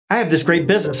I have this great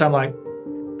business. I'm like,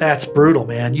 that's brutal,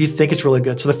 man. You think it's really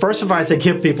good. So the first advice I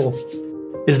give people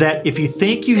is that if you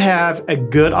think you have a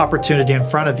good opportunity in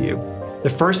front of you, the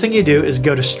first thing you do is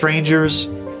go to strangers,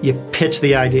 you pitch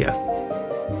the idea.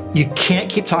 You can't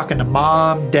keep talking to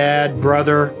mom, dad,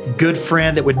 brother, good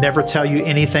friend that would never tell you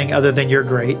anything other than you're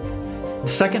great. The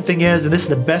second thing is, and this is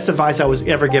the best advice I was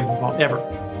ever given, ever.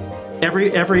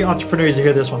 Every entrepreneur needs to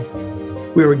hear this one.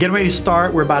 We were getting ready to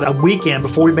start. We're about a weekend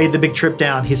before we made the big trip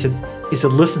down. He said,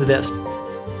 listen to this.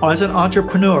 As an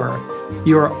entrepreneur,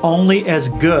 you are only as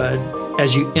good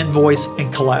as you invoice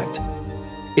and collect.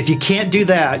 If you can't do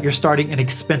that, you're starting an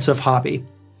expensive hobby.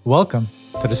 Welcome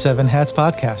to the Seven Hats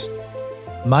Podcast.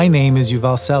 My name is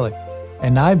Yuval Selik,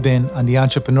 and I've been on the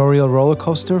entrepreneurial roller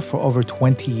coaster for over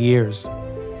 20 years.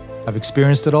 I've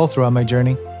experienced it all throughout my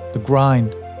journey: the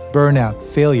grind, burnout,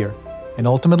 failure, and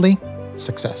ultimately,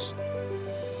 success.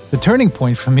 The turning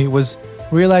point for me was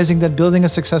realizing that building a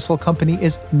successful company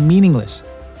is meaningless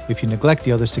if you neglect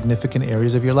the other significant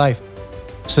areas of your life.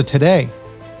 So today,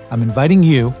 I'm inviting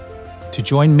you to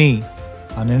join me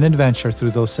on an adventure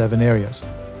through those 7 areas,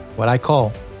 what I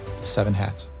call the 7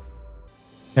 hats.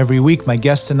 Every week, my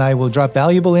guests and I will drop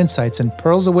valuable insights and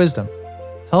pearls of wisdom,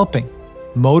 helping,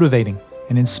 motivating,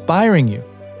 and inspiring you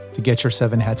to get your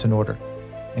 7 hats in order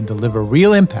and deliver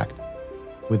real impact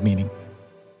with meaning.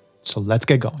 So let's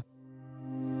get going.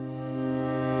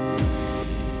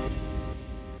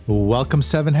 Welcome,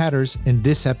 7 Hatters. In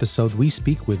this episode, we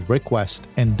speak with Rick West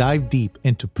and dive deep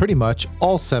into pretty much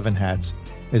all 7 hats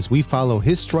as we follow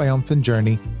his triumphant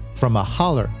journey from a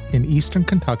holler in Eastern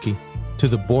Kentucky to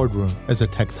the boardroom as a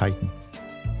tech titan.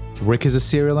 Rick is a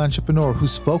serial entrepreneur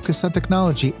whose focus on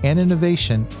technology and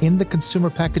innovation in the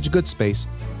consumer packaged goods space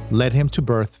led him to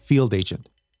birth Field Agent,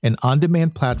 an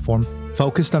on-demand platform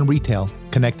focused on retail,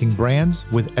 connecting brands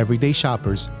with everyday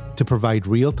shoppers to provide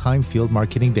real-time field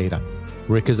marketing data.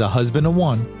 Rick is a husband of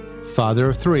 1, father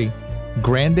of 3,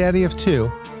 granddaddy of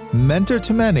 2, mentor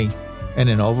to many, and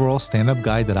an overall stand-up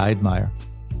guy that I admire.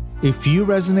 If you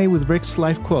resonate with Rick's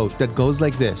life quote that goes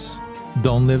like this: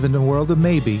 "Don't live in a world of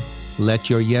maybe, let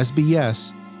your yes be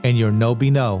yes, and your no be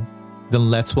no,"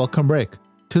 then let's welcome Rick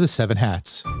to the 7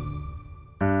 Hats.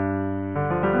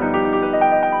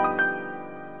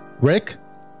 Rick,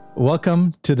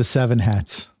 welcome to the 7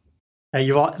 Hats. Hey,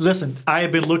 listen, I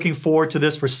have been looking forward to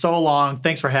this for so long.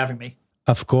 Thanks for having me.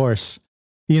 Of course.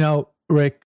 You know,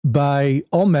 Rick, by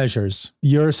all measures,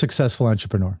 you're a successful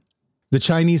entrepreneur. The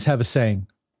Chinese have a saying,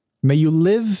 may you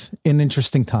live in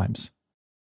interesting times.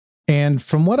 And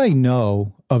from what I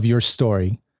know of your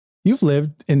story, you've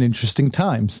lived in interesting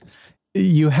times.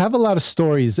 You have a lot of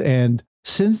stories, and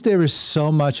since there is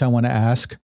so much I want to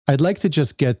ask, I'd like to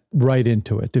just get right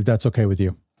into it, if that's okay with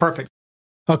you. Perfect.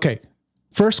 Okay.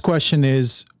 First question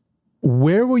is,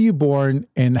 where were you born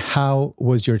and how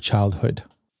was your childhood?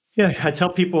 Yeah, I tell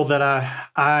people that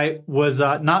I was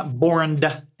not born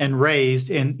and raised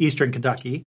in Eastern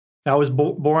Kentucky. I was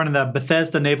born in the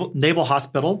Bethesda Naval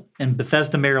Hospital in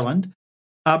Bethesda, Maryland.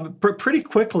 Pretty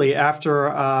quickly after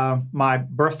my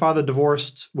birth father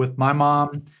divorced with my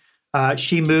mom,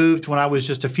 she moved when I was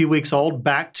just a few weeks old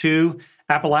back to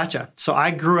Appalachia. So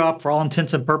I grew up, for all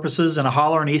intents and purposes, in a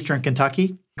holler in Eastern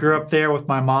Kentucky. Grew up there with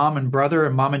my mom and brother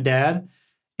and mom and dad,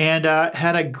 and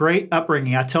had a great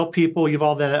upbringing. I tell people,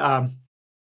 Yuval, that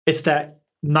it's that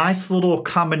nice little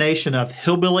combination of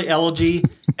Hillbilly Elegy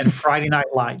and Friday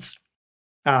Night Lights.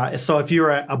 So if you're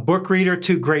a book reader,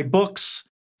 2 great books.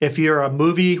 If you're a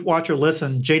movie watcher,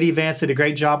 listen, J.D. Vance did a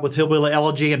great job with Hillbilly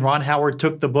Elegy, and Ron Howard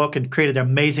took the book and created an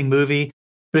amazing movie.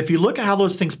 But if you look at how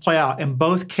those things play out, in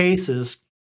both cases,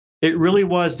 it really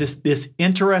was just this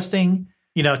interesting,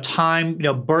 time,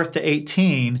 birth to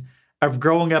 18, of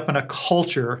growing up in a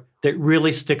culture that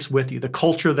really sticks with you. The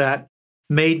culture that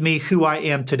made me who I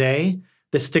am today,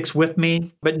 that sticks with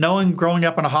me. But knowing, growing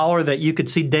up in a holler, that you could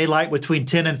see daylight between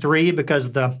 10 and 3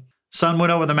 because the sun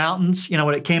went over the mountains,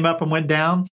 when it came up and went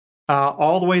down,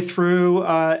 all the way through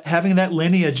having that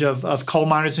lineage of coal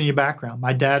miners in your background.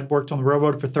 My dad worked on the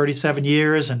railroad for 37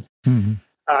 years, and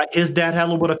his dad had a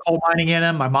little bit of coal mining in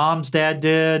him. My mom's dad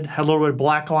had a little bit of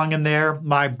black lung in there.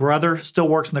 My brother still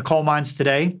works in the coal mines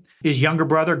today. His younger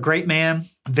brother, great man,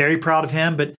 very proud of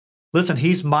him. But listen,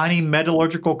 he's mining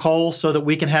metallurgical coal so that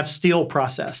we can have steel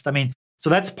processed. So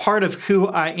that's part of who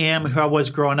I am, who I was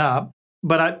growing up.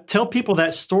 But I tell people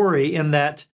that story in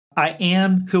that I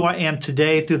am who I am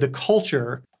today through the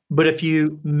culture. But if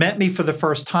you met me for the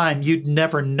first time, you'd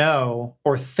never know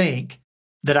or think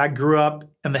that I grew up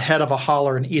in the head of a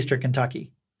holler in Eastern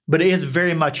Kentucky. But it is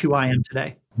very much who I am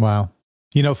today. Wow.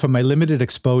 From my limited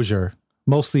exposure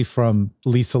mostly from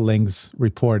Lisa Ling's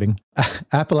reporting,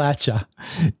 Appalachia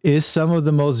is some of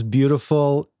the most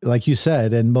beautiful, like you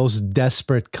said, and most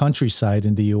desperate countryside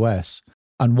in the U.S.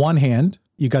 On one hand,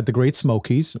 you got the Great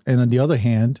Smokies, and on the other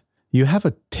hand, you have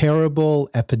a terrible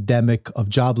epidemic of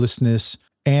joblessness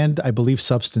and, I believe,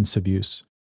 substance abuse.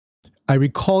 I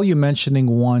recall you mentioning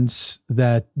once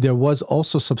that there was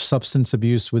also some substance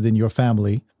abuse within your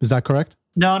family. Is that correct?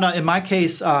 No. In my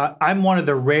case, I'm one of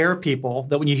the rare people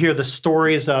that when you hear the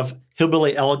stories of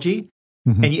Hillbilly Elegy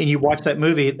and you watch that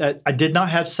movie, I did not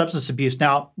have substance abuse.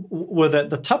 Now,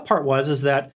 the tough part is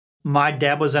that my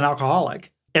dad was an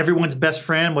alcoholic. Everyone's best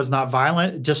friend was not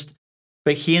violent,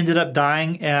 but he ended up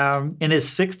dying in his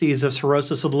 60s of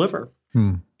cirrhosis of the liver.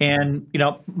 And,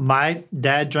 my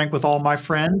dad drank with all my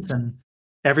friends, and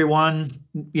everyone,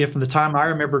 from the time I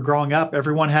remember growing up,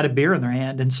 everyone had a beer in their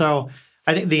hand. And so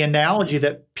I think the analogy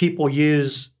that people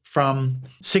use from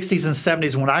 60s and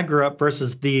 70s when I grew up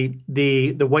versus the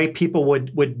way people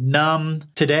would numb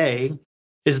today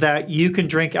is that you can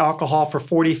drink alcohol for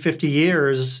 40, 50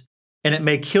 years and it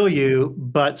may kill you,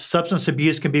 but substance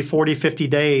abuse can be 40, 50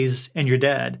 days and you're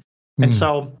dead. And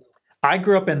so I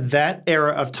grew up in that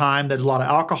era of time. There's a lot of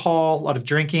alcohol, a lot of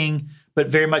drinking, but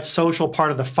very much social part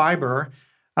of the fiber.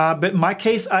 But in my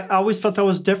case, I always felt that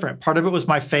was different. Part of it was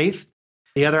my faith.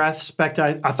 The other aspect,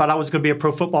 I thought I was going to be a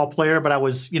pro football player, but I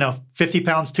was, 50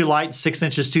 pounds too light, 6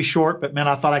 inches too short, but man,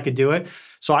 I thought I could do it.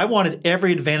 So I wanted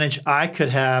every advantage I could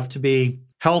have to be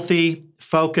healthy,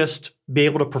 focused, be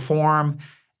able to perform,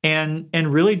 and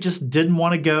really just didn't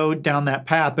want to go down that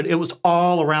path. But it was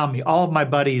all around me. All of my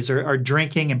buddies are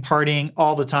drinking and partying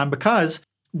all the time because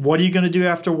what are you going to do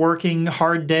after working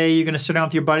hard day? You're going to sit down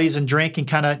with your buddies and drink and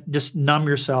kind of just numb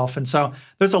yourself. And so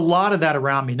there's a lot of that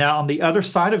around me. Now, on the other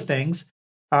side of things,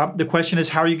 the question is,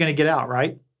 how are you going to get out,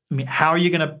 right? I mean, how are you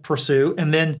going to pursue?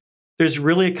 And then there's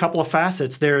really a couple of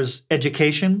facets. There's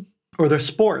education or there's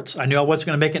sports. I knew I wasn't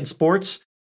going to make it in sports.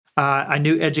 I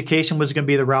knew education was going to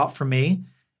be the route for me,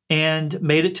 and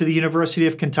made it to the University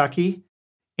of Kentucky.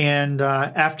 And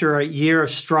after a year of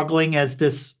struggling as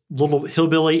this little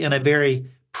hillbilly in a very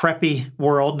preppy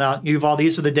world. Now,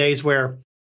 these are the days where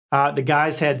the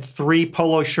guys had 3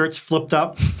 polo shirts flipped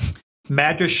up,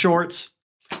 Madras shorts.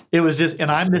 It was just, and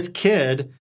I'm this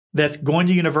kid that's going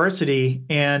to university,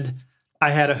 and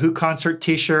I had a Who concert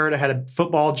t-shirt, I had a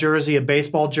football jersey, a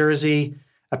baseball jersey,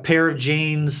 a pair of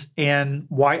jeans, and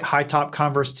white high-top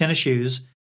Converse tennis shoes.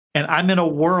 And I'm in a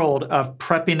world of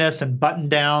preppiness and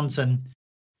button-downs, and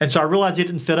so I realized it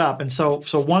didn't fit up. And so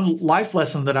one life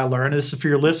lesson that I learned, and this is for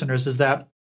your listeners, is that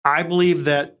I believe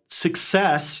that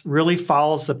success really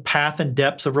follows the path and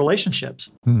depths of relationships.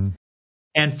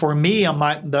 And for me,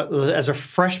 as a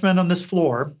freshman on this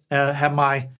floor, have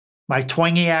my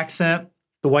twangy accent,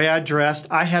 the way I dressed,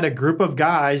 I had a group of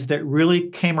guys that really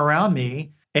came around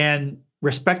me and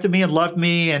respected me and loved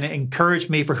me and encouraged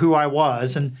me for who I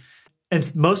was. And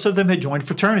most of them had joined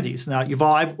fraternities. Now,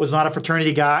 I was not a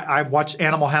fraternity guy. I watched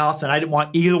Animal House, and I didn't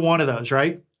want either one of those,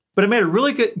 right? But I made a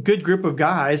really good group of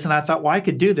guys, and I thought, well, I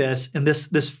could do this. And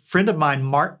this friend of mine,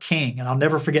 Mark King, and I'll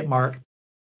never forget Mark,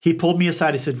 he pulled me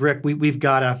aside. He said, Rick, we've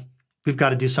got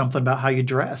to do something about how you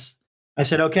dress. I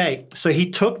said, okay. So he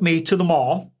took me to the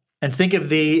mall, and think of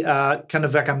the kind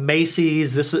of like a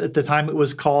Macy's. This at the time it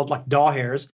was called like doll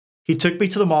hairs. He took me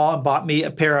to the mall and bought me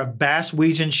a pair of Bass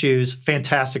Weejan shoes,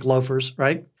 fantastic loafers,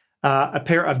 right? A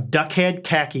pair of Duckhead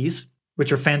khakis,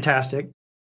 which are fantastic,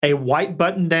 a white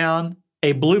button down,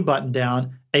 a blue button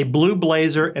down, a blue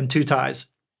blazer, and 2 ties.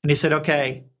 And he said,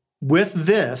 okay, with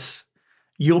this,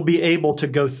 you'll be able to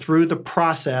go through the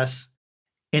process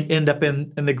and end up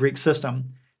in the Greek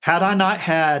system. Had I not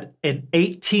had an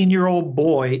 18-year-old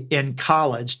boy in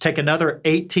college take another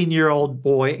 18-year-old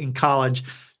boy in college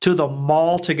to the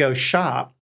mall to go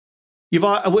shop,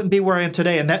 I wouldn't be where I am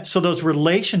today. And so those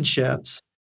relationships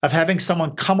of having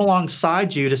someone come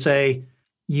alongside you to say,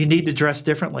 you need to dress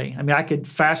differently. I mean, I could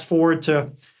fast forward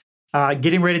to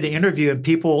getting ready to interview and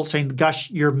people saying, gosh,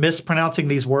 you're mispronouncing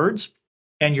these words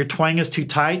and your twang is too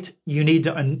tight. You need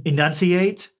to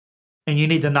enunciate and you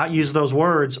need to not use those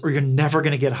words or you're never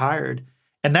going to get hired.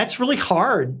 And that's really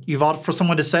hard, Yuval, for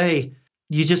someone to say,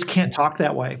 you just can't talk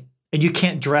that way and you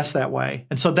can't dress that way.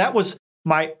 And so that was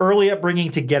my early upbringing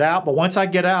to get out. But once I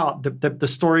get out, the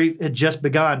story had just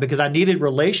begun because I needed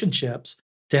relationships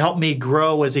to help me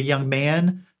grow as a young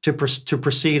man to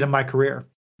proceed in my career.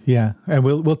 Yeah. And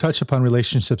we'll touch upon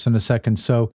relationships in a second.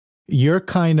 So you're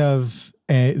kind of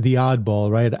the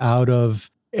oddball, right? Out of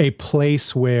a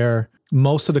place where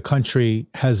most of the country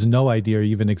has no idea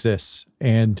even exists.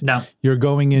 And you're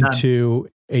going into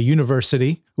a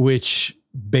university, which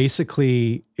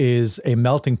basically is a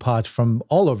melting pot from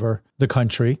all over the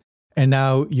country. And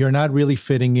now you're not really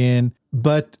fitting in.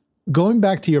 But going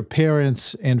back to your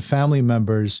parents and family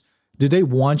members, did they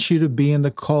want you to be in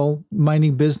the coal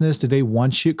mining business? Did they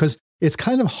want you? Because it's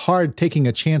kind of hard taking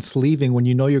a chance leaving when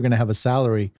you know you're going to have a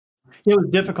salary. It was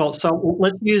difficult. So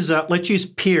let's use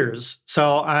peers.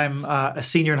 So I'm a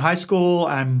senior in high school.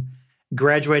 I'm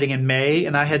graduating in May,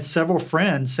 and I had several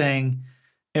friends saying,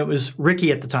 it was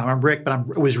Ricky at the time. I'm Rick, but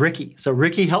it was Ricky. So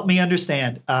Ricky, help me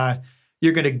understand.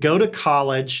 You're going to go to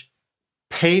college,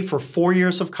 pay for 4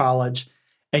 years of college,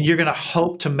 and you're going to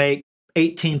hope to make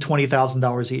 $18,000,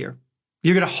 $20,000 a year.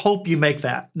 You're going to hope you make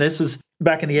that. This is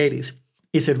back in the 80s.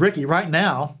 He said, Ricky, right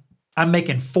now, I'm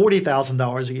making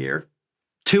 $40,000 a year,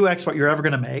 2x what you're ever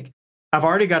going to make. I've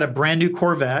already got a brand new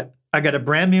Corvette. I got a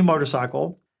brand new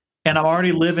motorcycle, and I'm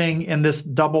already living in this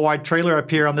double wide trailer up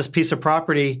here on this piece of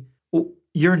property.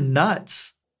 You're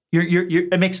nuts.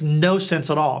 It makes no sense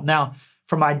at all. Now,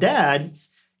 for my dad,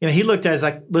 he looked at it as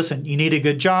like, listen, you need a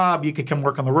good job. You could come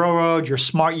work on the railroad. You're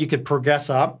smart. You could progress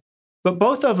up. But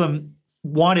both of them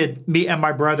wanted me and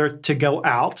my brother to go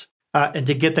out and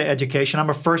to get the education. I'm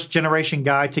a first generation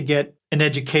guy to get an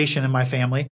education in my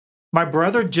family. My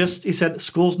brother he said,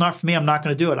 school's not for me. I'm not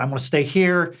going to do it. I'm going to stay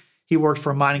here. He worked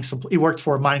for a mining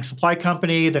supply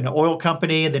company, then an oil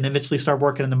company, and then eventually started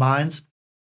working in the mines.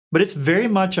 But it's very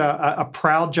much a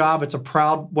proud job. It's a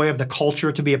proud way of the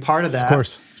culture to be a part of that. Of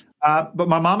course. But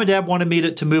my mom and dad wanted me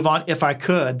to move on if I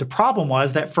could. The problem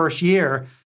was that first year,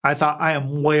 I thought I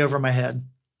am way over my head.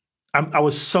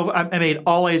 I made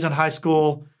all A's in high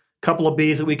school, a couple of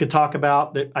B's that we could talk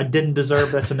about that I didn't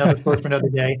deserve. That's another story for another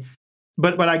day.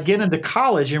 But I get into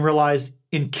college and realize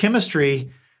in chemistry,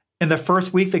 in the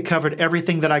first week, they covered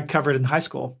everything that I'd covered in high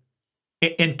school.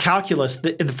 In calculus,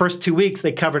 in the first 2 weeks,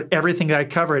 they covered everything that I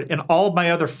covered. And all of my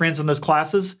other friends in those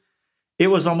classes, it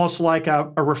was almost like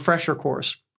a refresher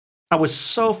course. I was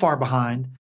so far behind,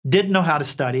 didn't know how to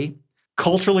study,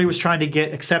 culturally was trying to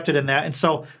get accepted in that. And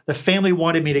so the family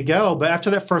wanted me to go. But after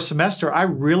that first semester, I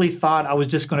really thought I was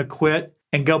just going to quit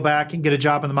and go back and get a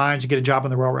job in the mines and get a job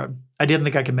on the railroad. I didn't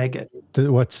think I could make it.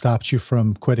 What stopped you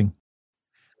from quitting?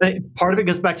 Part of it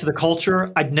goes back to the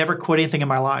culture. I'd never quit anything in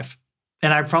my life.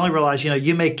 And I finally realized,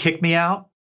 you may kick me out.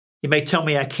 You may tell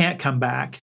me I can't come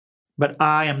back, but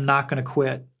I am not going to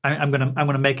quit. I'm going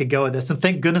to make a go of this. And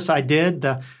thank goodness I did.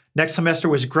 The next semester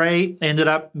was great. I ended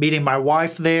up meeting my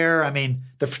wife there. I mean,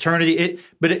 the fraternity,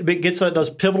 but it gets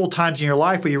those pivotal times in your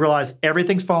life where you realize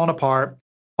everything's falling apart.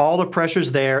 All the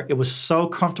pressure's there. It was so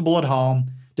comfortable at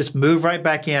home. Just move right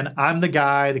back in. I'm the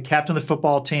guy, the captain of the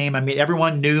football team. I mean,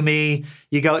 everyone knew me.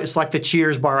 It's like the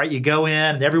Cheers bar, right? You go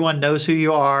in and everyone knows who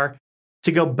you are.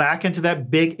 To go back into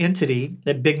that big entity,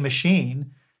 that big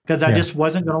machine, because I just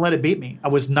wasn't going to let it beat me. I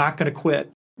was not going to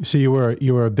quit. So you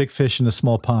were a big fish in a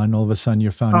small pond. All of a sudden,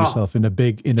 you found yourself in a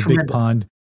big pond.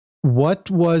 What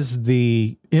was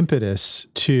the impetus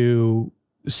to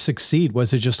succeed?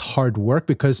 Was it just hard work?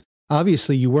 Because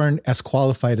obviously, you weren't as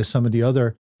qualified as some of the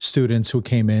other students who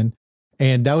came in,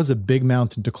 and that was a big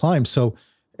mountain to climb. So,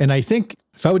 and I think,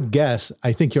 if I would guess,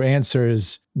 I think your answer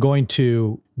is going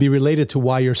to be related to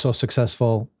why you're so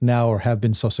successful now or have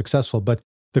been so successful. But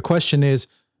the question is,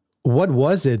 what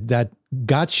was it that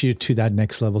got you to that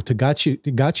next level, got you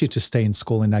to stay in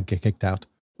school and not get kicked out?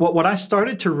 Well, what I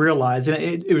started to realize, and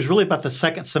it was really about the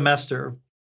second semester,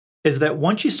 is that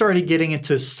once you started getting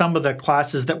into some of the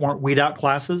classes that weren't weed out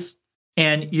classes,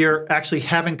 and you're actually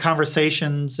having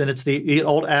conversations, and it's the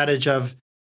old adage of,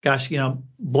 gosh,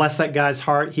 bless that guy's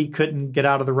heart. He couldn't get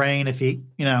out of the rain if he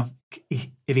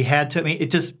had to. I mean, it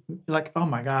just like, oh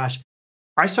my gosh.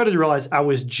 I started to realize I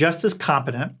was just as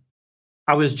competent.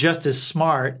 I was just as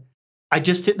smart. I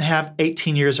just didn't have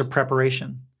 18 years of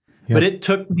preparation. Yep. But it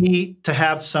took me to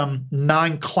have some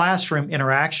non-classroom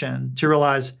interaction to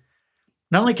realize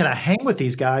not only can I hang with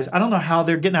these guys, I don't know how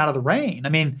they're getting out of the rain. I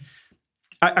mean,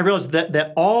 I realized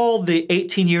that all the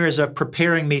 18 years of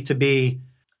preparing me to be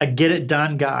a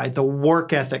get-it-done guy, the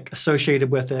work ethic associated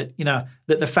with it,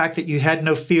 the fact that you had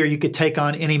no fear, you could take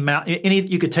on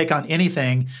you could take on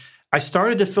anything. I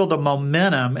started to feel the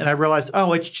momentum, and I realized,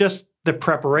 it's just the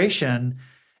preparation.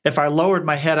 If I lowered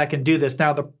my head, I can do this.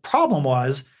 Now, the problem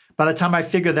was, by the time I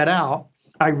figured that out,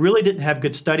 I really didn't have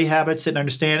good study habits, didn't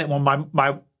understand it.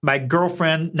 When my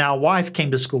girlfriend, now wife, came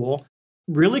to school,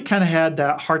 really kind of had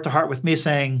that heart-to-heart with me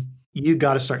saying, you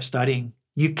got to start studying.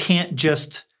 You can't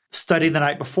just study the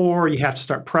night before. You have to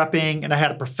start prepping. And I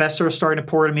had a professor starting to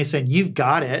pour into me saying, you've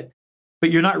got it,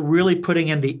 but you're not really putting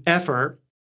in the effort.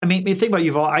 I mean, think about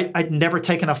it, Yuval. I'd never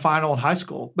taken a final in high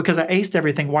school because I aced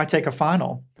everything. Why take a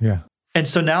final? Yeah. And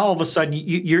so now all of a sudden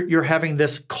you're having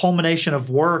this culmination of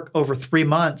work over 3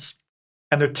 months,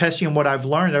 and they're testing what I've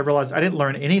learned. I realized I didn't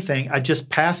learn anything. I just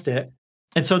passed it.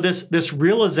 And so this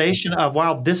realization of,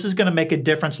 wow, this is going to make a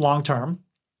difference long term.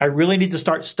 I really need to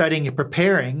start studying and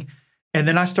preparing. And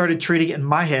then I started treating it in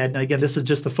my head. And again, this is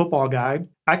just the football guy.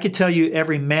 I could tell you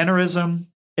every mannerism,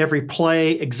 every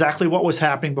play, exactly what was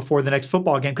happening before the next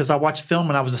football game, because I watched film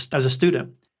when I was as a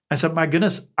student. I said, my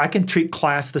goodness, I can treat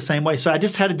class the same way. So I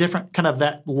just had a different kind of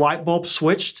that light bulb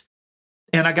switched,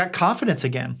 and I got confidence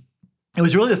again. It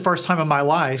was really the first time in my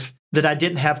life that I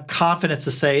didn't have confidence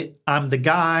to say, I'm the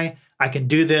guy, I can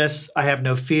do this, I have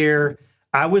no fear.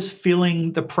 I was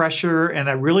feeling the pressure, and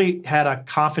I really had a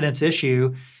confidence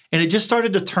issue. And it just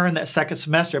started to turn that second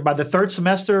semester. By the third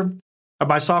semester of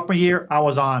my sophomore year, I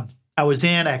was on. I was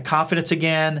in, I had confidence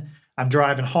again. I'm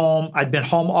driving home. I'd been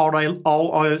home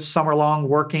all summer long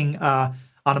working on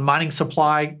a mining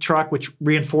supply truck, which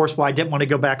reinforced why I didn't want to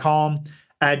go back home.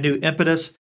 I had new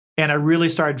impetus, and I really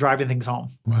started driving things home.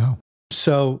 Wow.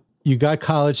 So you got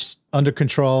college under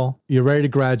control. You're ready to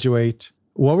graduate.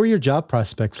 What were your job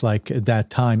prospects like at that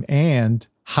time? And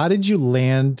how did you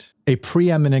land a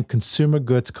preeminent consumer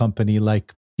goods company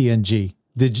like P&G?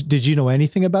 Did you know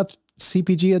anything about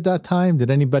CPG at that time? Did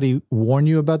anybody warn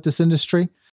you about this industry?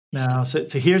 No. So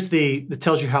here's it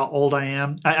tells you how old I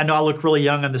am. I know I look really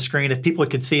young on the screen. If people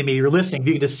could see me, you're listening,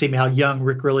 you could just see me how young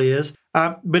Rick really is.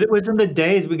 But it was in the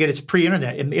days it's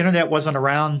pre-internet, and the internet wasn't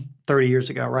around 30 years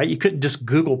ago, right? You couldn't just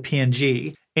Google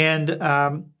P&G. And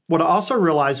what I also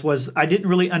realized was I didn't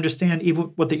really understand even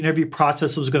what the interview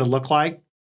process was going to look like.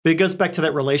 But it goes back to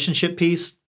that relationship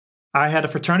piece. I had a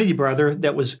fraternity brother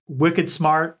that was wicked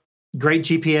smart, great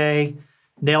GPA,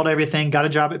 nailed everything, got a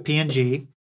job at P&G.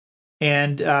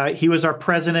 And he was our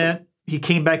president. He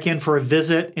came back in for a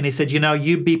visit, and he said,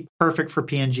 you'd be perfect for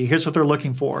P&G. Here's what they're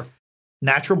looking for.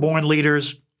 Natural born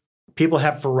leaders. People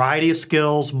have variety of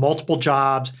skills, multiple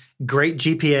jobs, great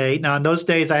GPA. Now, in those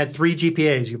days, I had 3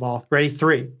 GPAs, you've all ready?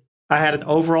 3. I had an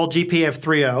overall GPA of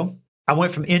 3.0. I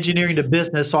went from engineering to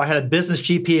business, so I had a business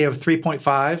GPA of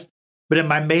 3.5. But in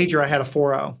my major, I had a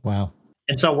 4.0. Wow.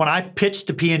 And so when I pitched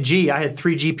to P&G, I had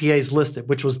 3 GPAs listed,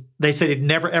 which was, they said he'd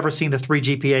never, ever seen a 3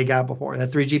 GPA guy before. I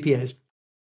had 3 GPAs.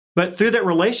 But through that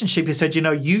relationship, he said,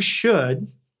 you should,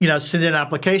 send in an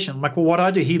application. I'm like, well, what do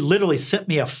I do? He literally sent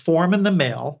me a form in the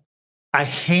mail. I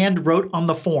hand wrote on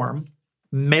the form,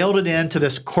 mailed it into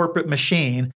this corporate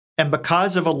machine. And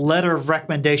because of a letter of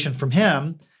recommendation from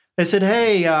him, they said,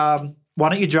 hey, why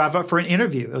don't you drive up for an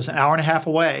interview? It was an hour and a half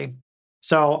away.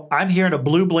 So I'm here in a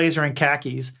blue blazer and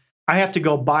khakis. I have to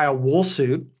go buy a wool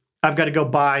suit. I've got to go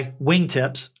buy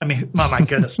wingtips. I mean, oh my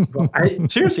goodness.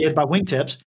 Seriously, I had to buy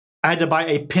wingtips. I had to buy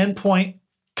a pinpoint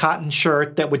cotton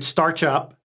shirt that would starch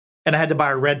up, and I had to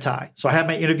buy a red tie. So I had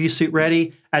my interview suit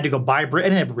ready. I had to go buy I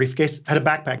didn't have a briefcase. I had a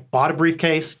backpack, bought a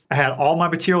briefcase. I had all my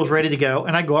materials ready to go,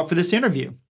 and I go up for this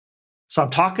interview. So I'm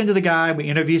talking to the guy. We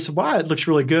interview. He said, wow, it looks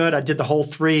really good. I did the whole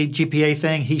 3 GPA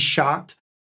thing. He's shocked.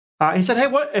 He said,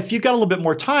 hey, if you've got a little bit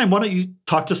more time, why don't you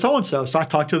talk to so-and-so? So I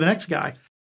talked to the next guy.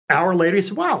 Hour later, he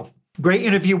said, wow, great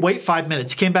interview. Wait 5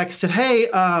 minutes. He came back and said, hey,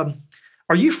 are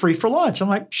you free for lunch? I'm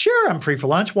like, sure, I'm free for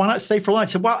lunch. Why not stay for lunch?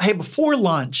 He said, well, hey, before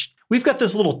lunch, we've got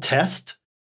this little test.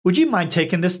 Would you mind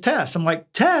taking this test? I'm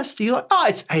like, test? He's like,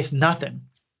 oh, it's nothing.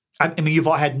 I mean, you've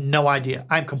all had no idea.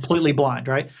 I'm completely blind,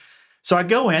 right? So I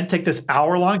go in, take this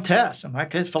hour-long test. I'm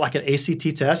like, it felt like an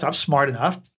ACT test. I'm smart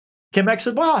enough. Came back and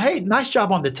said, wow, hey, nice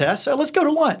job on the test. So let's go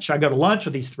to lunch. I go to lunch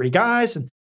with these 3 guys. And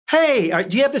hey,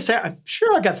 do you have this?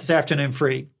 Sure, I got this afternoon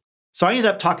free. So I ended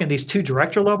up talking to these 2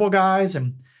 director level guys.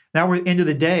 And now we're into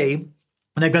the day. And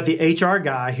they've got the HR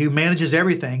guy who manages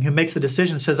everything, who makes the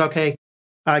decision, says, okay,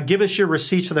 give us your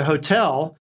receipts for the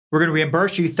hotel. We're going to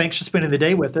reimburse you. Thanks for spending the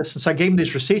day with us. And so I gave him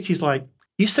these receipts. He's like,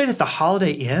 you stayed at the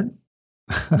Holiday Inn?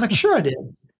 I'm like, sure I did.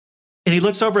 And he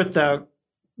looks over at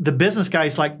the business guy.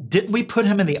 He's like, didn't we put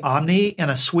him in the Omni in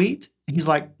a suite? And he's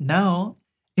like, no.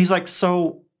 He's like,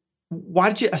 so why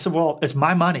did you? I said, well, it's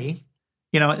my money,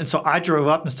 And so I drove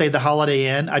up and stayed at the Holiday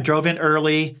Inn. I drove in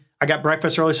early. I got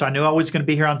breakfast early, so I knew I was going to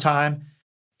be here on time.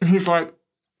 And he's like,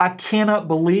 I cannot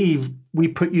believe we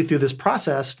put you through this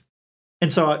process.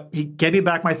 And so he gave me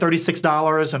back my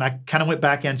 $36, and I kind of went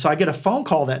back in. So I get a phone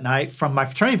call that night from my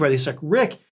fraternity brother. He's like,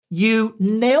 Rick, you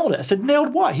nailed it. I said,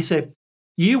 nailed what? He said,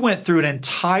 you went through an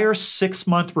entire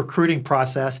 6-month recruiting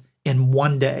process in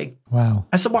 1 day. Wow.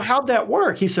 I said, well, how'd that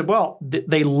work? He said, well,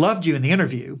 they loved you in the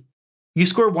interview. You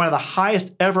scored one of the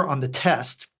highest ever on the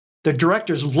test. The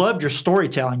directors loved your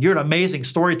storytelling. You're an amazing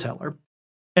storyteller.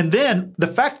 And then the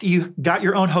fact that you got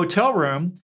your own hotel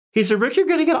room, he said, Rick, you're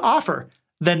going to get an offer.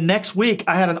 The next week,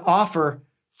 I had an offer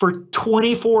for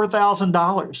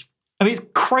 $24,000. I mean,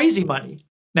 crazy money.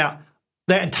 Now,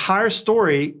 that entire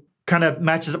story kind of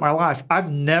matches up my life.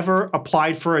 I've never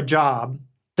applied for a job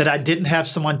that I didn't have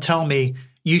someone tell me,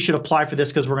 you should apply for this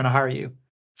because we're going to hire you.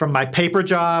 From my paper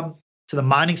job to the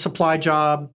mining supply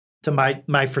job to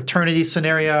my fraternity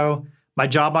scenario, my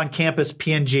job on campus,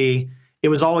 P&G, it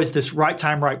was always this right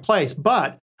time, right place.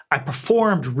 But I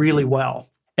performed really well.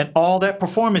 And all that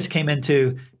performance came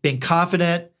into being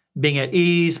confident, being at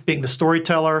ease, being the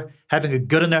storyteller, having a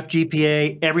good enough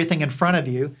GPA, everything in front of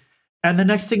you. And the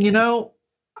next thing you know,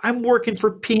 I'm working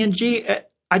for P&G.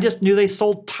 I just knew they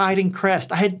sold Tide and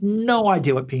Crest. I had no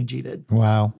idea what P&G did.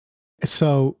 Wow.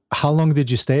 So how long did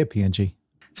you stay at P&G?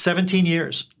 17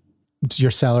 years.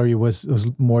 Your salary was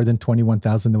more than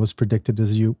 21,000 that was predicted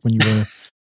when you were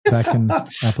back in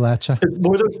Appalachia?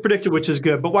 More than was predicted, which is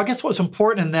good. But I guess what's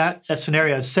important in that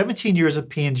scenario is 17 years at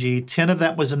P&G, 10 of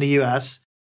that was in the U.S.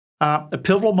 A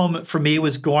pivotal moment for me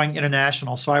was going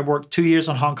international. So I worked 2 years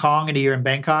in Hong Kong and a year in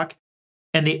Bangkok.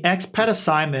 And the expat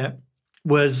assignment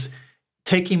was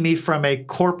taking me from a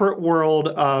corporate world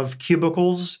of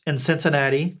cubicles in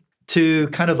Cincinnati to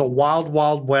kind of the wild,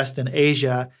 wild west in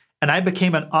Asia. And I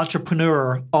became an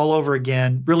entrepreneur all over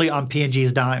again, really on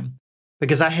P&G's dime,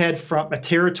 because I had from a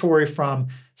territory from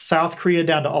South Korea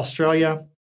down to Australia,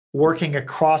 working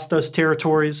across those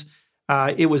territories.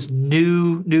 It was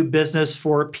new business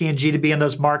for P&G to be in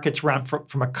those markets around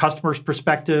from a customer's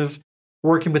perspective,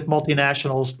 working with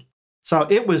multinationals. So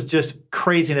it was just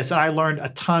craziness. And I learned a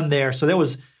ton there. So that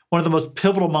was one of the most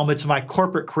pivotal moments in my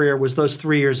corporate career was those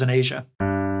 3 years in Asia.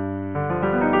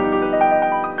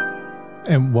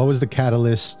 And what was the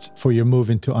catalyst for your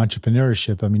move into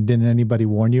entrepreneurship? I mean, didn't anybody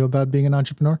warn you about being an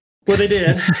entrepreneur? Well, they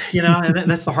did, and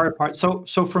that's the hard part. So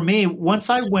for me, once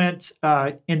I went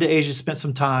into Asia, spent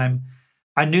some time,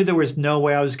 I knew there was no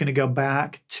way I was going to go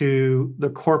back to the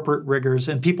corporate rigors.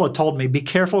 And people had told me, be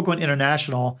careful going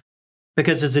international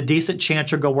because there's a decent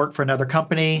chance you'll go work for another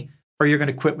company or you're going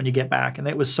to quit when you get back. And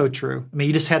that was so true. I mean,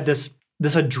 you just had this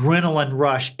adrenaline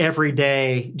rush every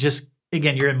day. Just,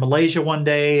 again, you're in Malaysia one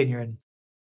day and you're in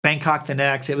Bangkok the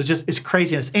next. It's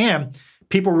craziness. And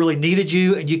people really needed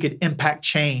you and you could impact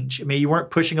change. I mean, you weren't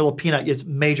pushing a little peanut, it's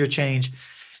major change.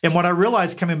 And what I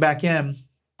realized coming back in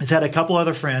is I had a couple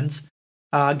other friends,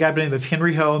 a guy by the name of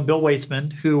Henry Ho and Bill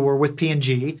Waitsman, who were with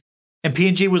P&G. And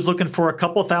P&G was looking for a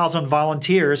couple thousand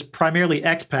volunteers, primarily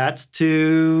expats,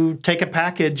 to take a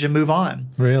package and move on.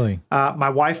 Really? My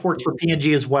wife worked for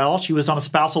P&G as well. She was on a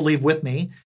spousal leave with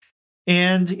me.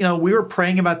 And, we were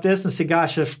praying about this and said,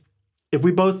 gosh, if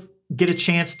we both get a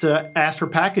chance to ask for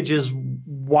packages,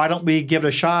 why don't we give it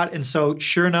a shot? And so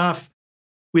sure enough,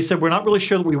 we said, we're not really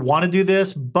sure that we want to do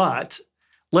this, but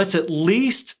let's at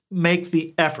least make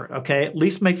the effort, okay? At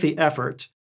least make the effort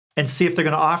and see if they're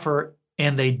going to offer.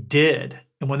 And they did.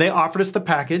 And when they offered us the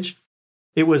package,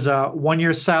 it was a 1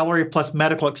 year salary plus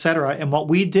medical, et cetera. And what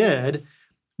we did,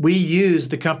 we used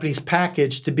the company's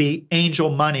package to be angel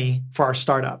money for our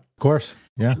startup. Of course,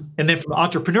 yeah. And then from an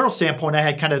entrepreneurial standpoint, I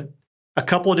had kind of a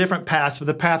couple of different paths, but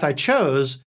the path I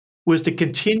chose was to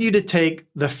continue to take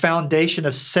the foundation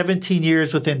of 17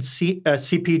 years within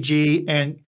CPG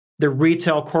and the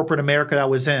retail corporate America that I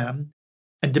was in,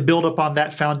 and to build upon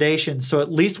that foundation. So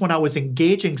at least when I was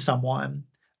engaging someone,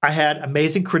 I had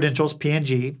amazing credentials,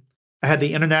 P&G. I had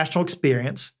the international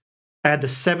experience. I had the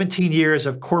 17 years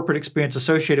of corporate experience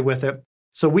associated with it.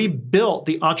 So we built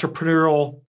the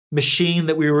entrepreneurial machine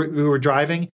that we were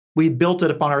driving. We built it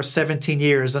upon our 17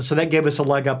 years. And so that gave us a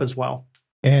leg up as well.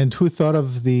 And who thought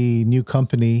of the new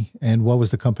company and what was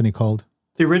the company called?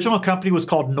 The original company was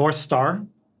called North Star,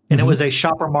 and it was a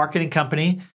shopper marketing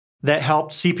company that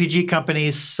helped CPG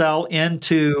companies sell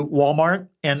into Walmart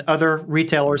and other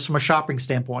retailers from a shopper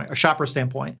standpoint.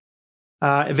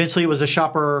 Eventually, it was a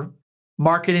shopper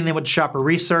marketing, then went to shopper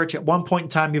research. At one point in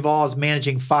time, Yuval was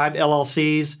managing 5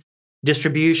 LLCs,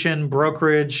 distribution,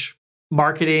 brokerage,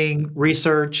 marketing,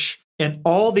 research, and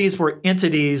all these were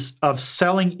entities of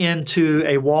selling into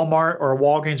a Walmart or a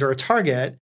Walgreens or a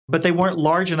Target, but they weren't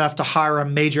large enough to hire a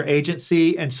major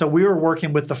agency. And so we were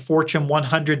working with the Fortune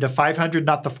 100 to 500,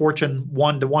 not the Fortune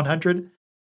 1 to 100.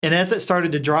 And as it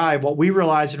started to drive, what we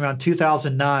realized in around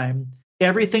 2009,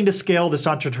 everything to scale this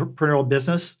entrepreneurial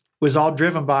business was all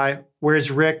driven by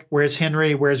where's Rick, where's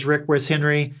Henry, where's Rick, where's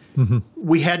Henry. Mm-hmm.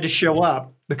 We had to show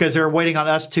up because they were waiting on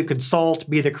us to consult,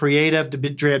 be the creative,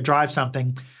 to drive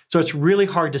something. So it's really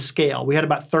hard to scale. We had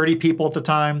about 30 people at the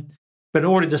time. But in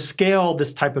order to scale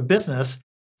this type of business,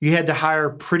 you had to hire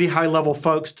pretty high-level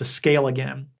folks to scale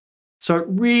again. So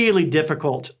really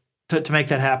difficult to make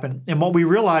that happen. And what we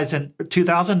realized in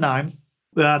 2009,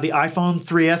 the iPhone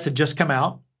 3S had just come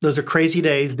out. Those are crazy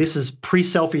days. This is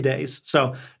pre-selfie days.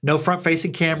 So no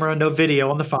front-facing camera, no video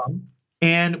on the phone.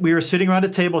 And we were sitting around a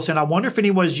table saying, I wonder if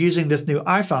anyone was using this new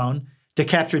iPhone to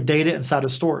capture data inside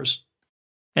of stores.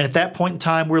 And at that point in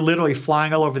time, we're literally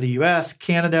flying all over the US,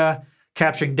 Canada,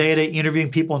 capturing data,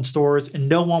 interviewing people in stores, and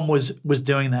no one was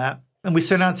doing that. And we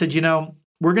sat down and said,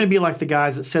 we're going to be like the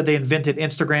guys that said they invented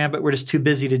Instagram, but we're just too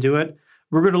busy to do it.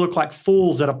 We're going to look like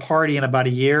fools at a party in about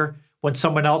a year when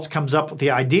someone else comes up with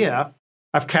the idea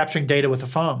of capturing data with a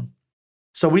phone.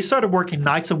 So we started working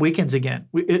nights and weekends again.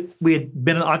 We had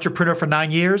been an entrepreneur for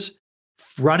 9 years,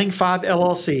 running 5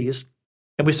 LLCs,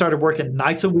 and we started working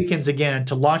nights and weekends again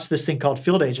to launch this thing called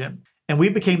Field Agent. And we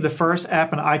became the first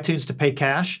app on iTunes to pay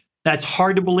cash. Now, it's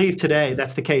hard to believe today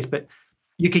that's the case, but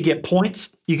you could get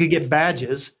points, you could get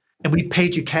badges, and we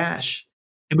paid you cash.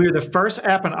 And we were the first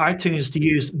app on iTunes to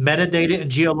use metadata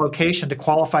and geolocation to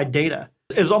qualify data.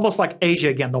 It was almost like Asia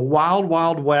again, the wild,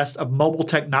 wild west of mobile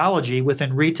technology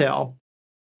within retail.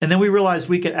 And then we realized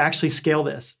we could actually scale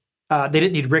this. They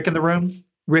didn't need Rick in the room.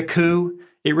 Rick who?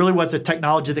 It really was a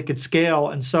technology that could scale.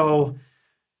 And so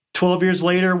 12 years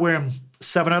later, we're in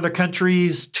 7 other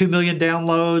countries, 2 million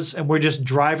downloads, and we're just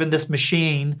driving this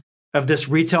machine of this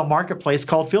retail marketplace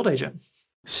called Field Agent.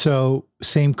 So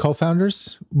same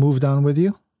co-founders moved on with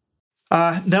you?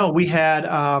 No, we had,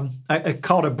 I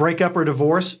called a breakup or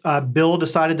divorce. Bill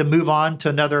decided to move on to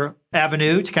another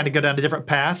avenue to kind of go down a different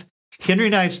path. Henry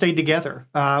and I have stayed together.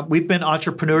 We've been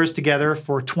entrepreneurs together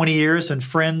for 20 years and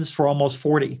friends for almost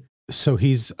 40. So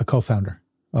he's a co-founder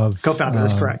of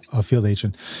that's correct. Of Field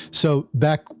Agent. So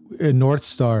back in North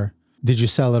Star, did you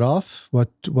sell it off?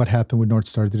 What happened with North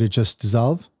Star? Did it just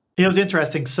dissolve? It was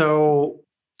interesting. So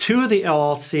 2 of the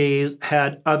LLCs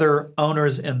had other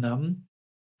owners in them.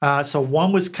 So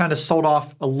one was kind of sold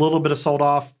off, a little bit of sold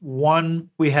off. One,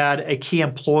 we had a key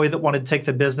employee that wanted to take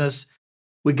the business.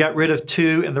 We got rid of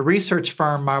 2, and the research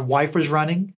firm my wife was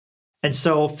running. And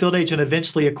so Field Agent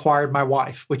eventually acquired my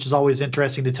wife, which is always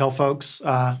interesting to tell folks.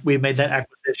 We made that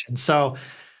acquisition. So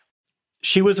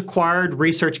she was acquired.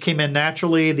 Research came in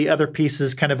naturally. The other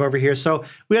pieces kind of over here. So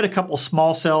we had a couple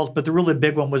small sales, but the really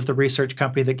big one was the research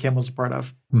company that Kim was a part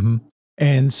of. Mm-hmm.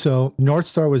 And so North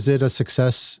Star, was it a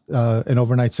success, an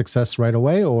overnight success right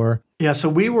away, or? Yeah, so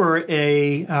we were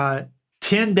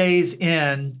 10 days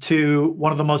into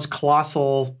one of the most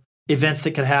colossal events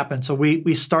that could happen. So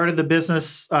we started the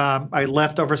business. I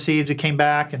left overseas. We came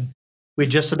back, and we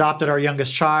just adopted our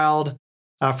youngest child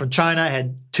from China. I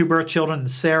had 2 birth children,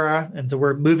 Sarah, and so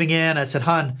we're moving in. I said,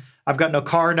 hon, I've got no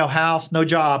car, no house, no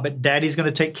job, but daddy's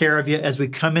going to take care of you as we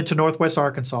come into Northwest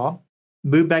Arkansas.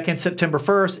 Moved back in September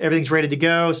 1st. Everything's ready to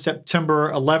go.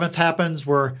 September 11th happens.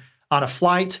 We're on a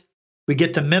flight. We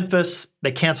get to Memphis.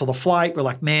 They cancel the flight. We're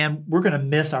like, man, we're going to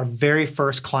miss our very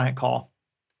first client call.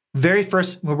 Very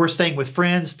first, we're staying with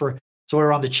friends so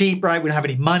we're on the cheap, right? We don't have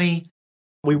any money.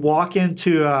 We walk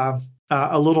into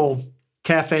a little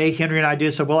cafe. Henry and I do.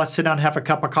 So, well, let's sit down and have a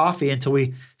cup of coffee until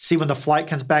we see when the flight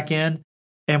comes back in.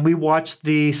 And we watch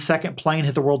the second plane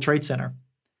hit the World Trade Center.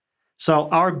 So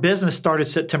our business started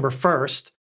September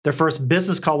 1st. Their first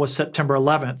business call was September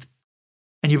 11th.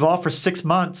 And you've all for 6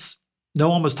 months, no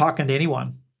one was talking to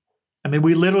anyone. I mean,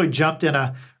 we literally jumped in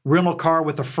a rental car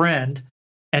with a friend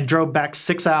and drove back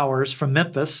 6 hours from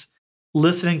Memphis,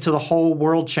 listening to the whole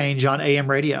world change on AM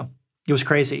radio. It was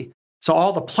crazy. So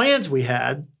all the plans we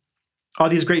had, all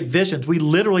these great visions, we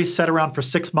literally sat around for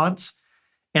 6 months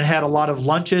and had a lot of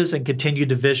lunches and continued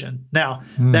to vision. Now,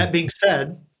 that being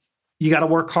said, you got to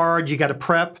work hard, you got to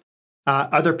prep.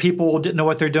 Other people didn't know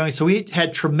what they're doing. So we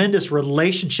had tremendous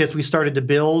relationships we started to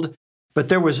build, but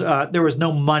there was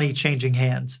no money changing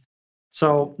hands.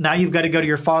 So now you've got to go to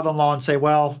your father-in-law and say,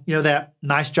 well, that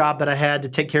nice job that I had to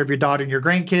take care of your daughter and your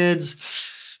grandkids,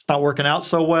 it's not working out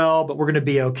so well, but we're going to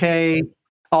be okay.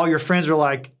 All your friends are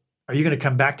like, are you going to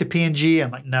come back to P&G?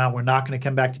 I'm like, no, we're not going to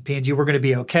come back to P&G. We're going to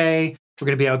be okay. We're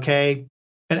going to be okay.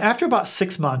 And after about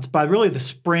 6 months, by really the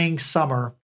spring,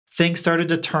 summer, things started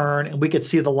to turn and we could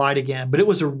see the light again. But it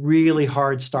was a really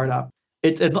hard startup.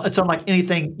 It's unlike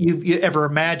anything you ever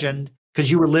imagined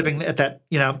because you were living at that,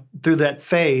 through that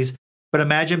phase. But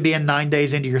imagine being 9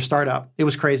 days into your startup. It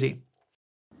was crazy.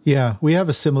 Yeah, we have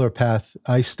a similar path.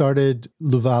 I started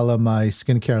Luvala, my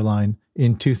skincare line,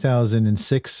 in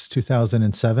 2006,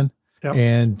 2007. Yep.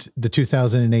 And the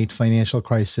 2008 financial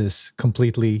crisis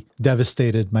completely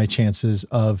devastated my chances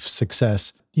of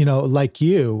success. Like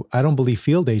you, I don't believe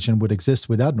Field Agent would exist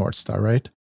without North Star, right?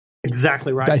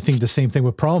 Exactly right. I think the same thing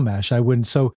with ProMash. I wouldn't.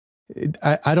 So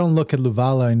I don't look at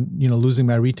Luvala and, losing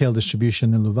my retail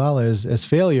distribution in Luvala as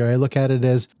failure. I look at it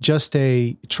as just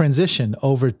a transition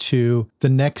over to the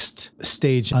next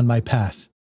stage on my path.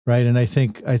 right? And I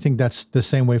think that's the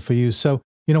same way for you. So,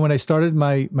 when I started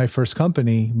my first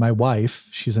company, my wife,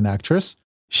 she's an actress,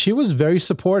 she was very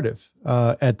supportive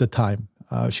at the time.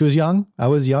 She was young. I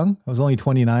was young. I was only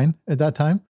 29 at that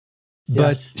time.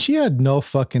 But she had no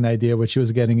fucking idea what she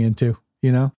was getting into,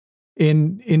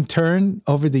 In turn,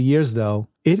 over the years, though,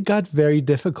 it got very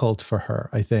difficult for her,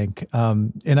 I think.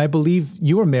 And I believe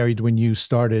you were married when you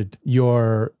started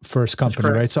your first company,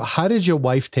 right? So how did your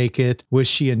wife take it? Was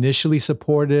she initially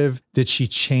supportive? Did she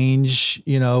change,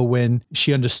 when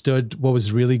she understood what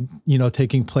was really,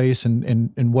 taking place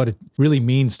and what it really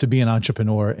means to be an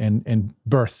entrepreneur and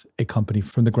birth a company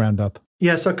from the ground up?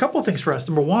 Yeah, so a couple of things for us.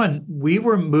 Number one, we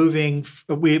were moving.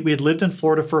 We had lived in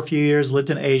Florida for a few years,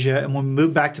 lived in Asia, and when we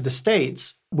moved back to the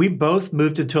States, we both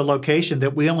moved into a location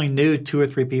that we only knew 2 or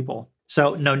 3 people.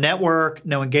 So no network,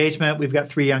 no engagement. We've got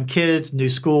 3 young kids, new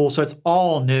school, so it's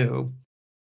all new.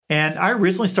 And I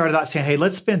originally started out saying, hey,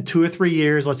 let's spend 2 or 3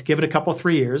 years. Let's give it a couple of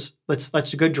 3 years. Let's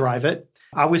go drive it.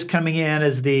 I was coming in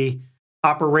as the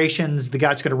operations, the guy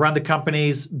that's going to run the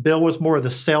companies. Bill was more of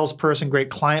the salesperson, great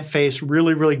client face,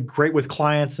 really, really great with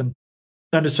clients and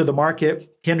understood the market.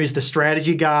 Henry's the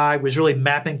strategy guy, was really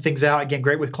mapping things out, again,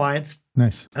 great with clients.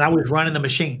 Nice. And I was running the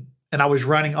machine and I was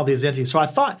running all these entities. So I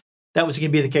thought that was going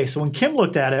to be the case. So when Kim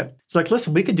looked at it, it's like,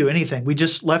 listen, we could do anything. We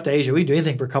just left Asia. We could do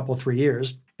anything for a couple of 3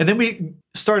 years. And then we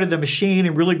started the machine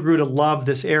and really grew to love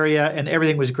this area and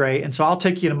everything was great. And so I'll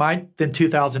take you to then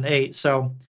 2008.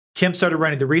 So Kim started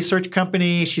running the research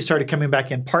company. She started coming back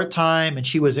in part-time, and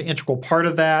she was an integral part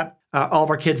of that. All of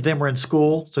our kids then were in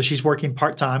school, so she's working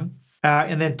part-time.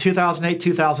 And then 2008,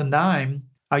 2009,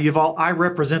 Yuval, I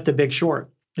represent The Big Short.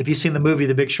 Have you seen the movie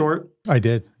The Big Short? I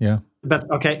did, yeah.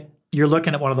 But okay, you're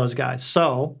looking at one of those guys.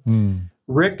 So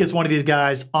Rick is one of these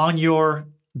guys on your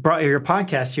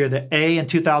podcast here that in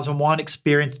 2001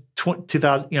 experienced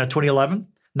 2011,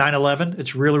 9/11.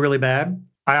 It's really, really bad.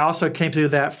 I also came through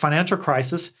that financial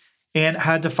crisis and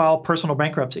had to file personal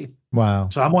bankruptcy. Wow.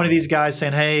 So I'm one of these guys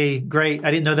saying, hey, great. I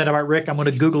didn't know that about Rick. I'm going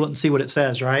to Google it and see what it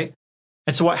says, right?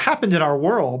 And so what happened in our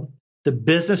world, the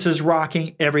business is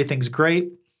rocking. Everything's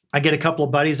great. I get a couple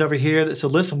of buddies over here that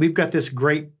said, listen, we've got this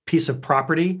great piece of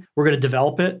property. We're going to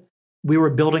develop it. We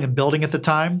were building a building at the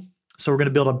time. So we're going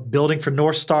to build a building for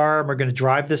North Star and we're going to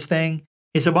drive this thing.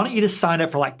 He said, why don't you just sign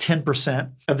up for like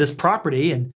 10% of this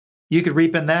property and you could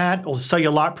reap in that. It'll sell you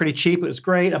a lot pretty cheap. It was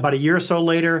great. About a year or so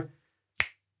later,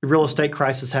 the real estate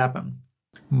crisis happened.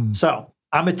 So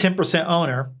I'm a 10%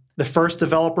 owner. The first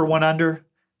developer went under.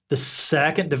 The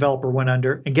second developer went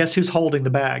under. And guess who's holding the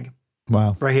bag?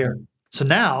 Wow. Right here. So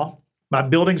now my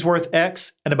building's worth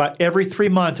X, and about every 3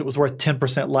 months, it was worth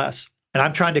 10% less. And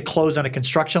I'm trying to close on a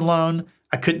construction loan.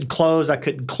 I couldn't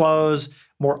close.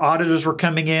 More auditors were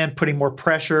coming in, putting more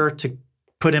pressure to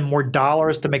put in more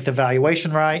dollars to make the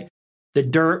valuation right. The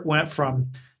dirt went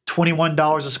from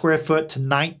 $21 a square foot to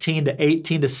 19 to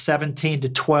 18 to 17 to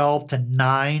 12 to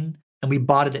 9, and we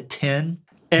bought it at 10.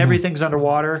 Everything's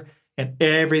underwater, and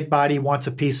everybody wants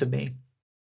a piece of me.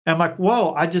 And I'm like,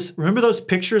 whoa, I just remember those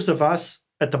pictures of us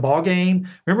at the ball game.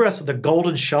 Remember us with the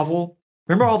golden shovel?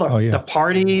 Remember all the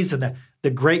parties and the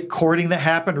great courting that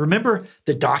happened? Remember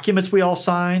the documents we all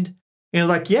signed? And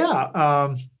like,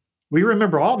 yeah, we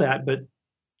remember all that, but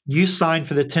you signed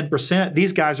for the 10%.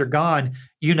 These guys are gone.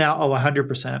 You now owe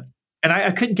 100%. And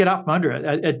I couldn't get out from under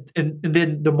it. And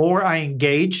then the more I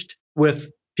engaged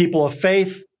with people of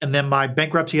faith, and then my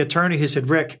bankruptcy attorney who said,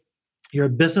 Rick, you're a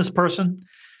business person.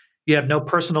 You have no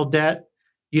personal debt.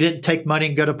 You didn't take money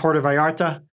and go to Puerto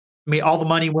Vallarta. I mean, all the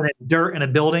money went in dirt in a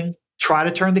building. Try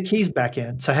to turn the keys back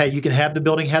in. Say, hey, you can have the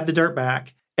building, have the dirt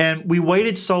back. And we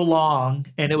waited so long,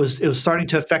 and it was starting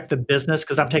to affect the business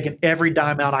because I'm taking every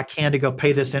dime out I can to go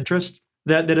pay this interest,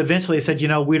 that eventually they said,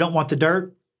 we don't want the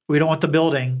dirt. We don't want the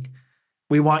building.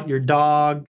 We want your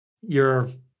dog, your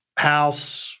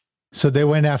house. So they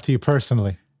went after you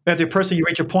personally. After personally, you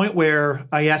reach a point where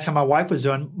I asked how my wife was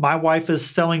doing. My wife is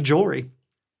selling jewelry.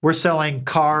 We're selling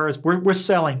cars. We're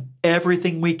selling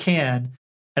everything we can.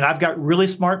 And I've got really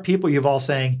smart people, you've all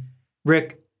saying,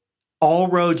 Rick, all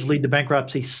roads lead to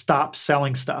bankruptcy. Stop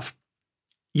selling stuff.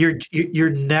 You're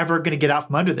never going to get out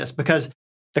from under this because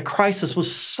the crisis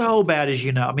was so bad, as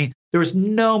you know. I mean, there was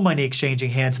no money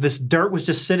exchanging hands. This dirt was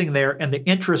just sitting there, and the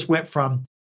interest went from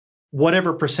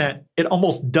whatever percent. It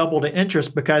almost doubled in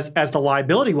interest because as the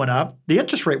liability went up, the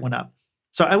interest rate went up.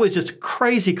 So it was just a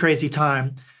crazy, crazy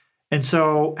time. And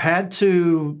so had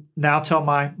to now tell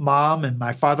my mom and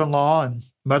my father-in-law and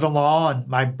mother-in-law and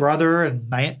my brother and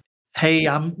my aunt, hey,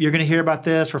 you're going to hear about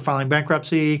this. We're filing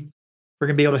bankruptcy. We're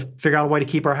going to be able to figure out a way to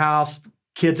keep our house.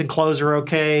 Kids and clothes are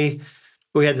okay.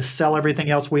 We had to sell everything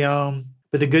else we own.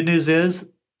 But the good news is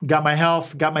got my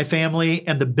health, got my family,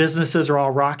 and the businesses are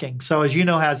all rocking. So as you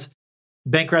know, as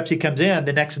bankruptcy comes in,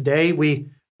 the next day we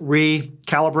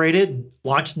recalibrated,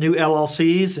 launched new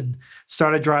LLCs, and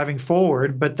started driving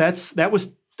forward. But that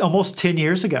was almost 10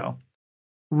 years ago.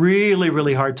 Really,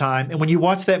 really hard time. And when you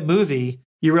watch that movie,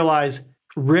 you realize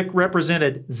Rick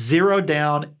represented zero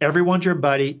down. Everyone's your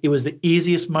buddy. It was the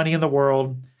easiest money in the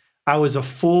world. I was a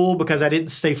fool because I didn't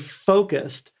stay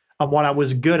focused on what I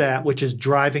was good at, which is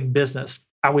driving business.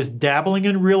 I was dabbling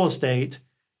in real estate,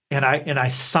 and I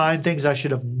signed things I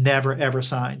should have never, ever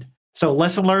signed. So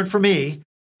lesson learned for me,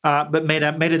 but made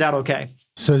it out okay.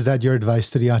 So is that your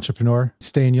advice to the entrepreneur?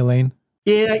 Stay in your lane?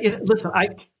 Yeah, listen,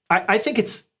 I think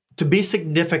it's to be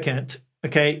significant,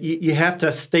 okay, you have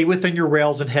to stay within your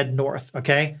rails and head north,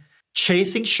 okay?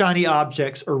 Chasing shiny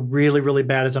objects are really, really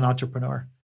bad as an entrepreneur.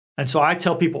 And so I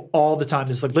tell people all the time,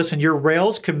 it's like, listen, your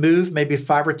rails can move maybe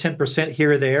 5 or 10%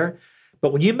 here or there,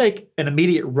 but when you make an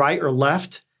immediate right or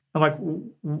left, I'm like,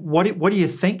 what are you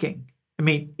thinking? I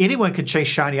mean, anyone can chase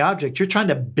shiny objects. You're trying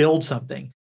to build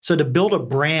something. So to build a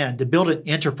brand, to build an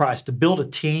enterprise, to build a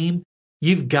team,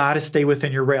 you've got to stay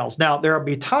within your rails. Now, there will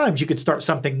be times you could start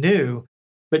something new,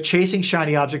 but chasing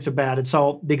shiny objects are bad. And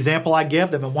so the example I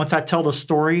give them, and once I tell the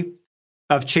story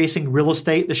of chasing real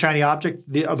estate, the shiny object,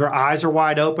 their eyes are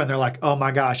wide open. They're like, oh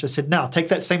my gosh. I said, now take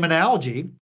that same analogy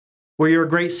where you're a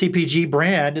great CPG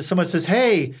brand and someone says,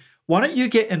 hey, why don't you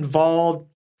get involved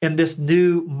in this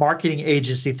new marketing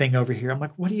agency thing over here? I'm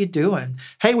like, what are you doing?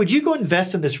 Hey, would you go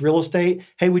invest in this real estate?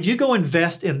 Hey, would you go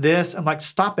invest in this? I'm like,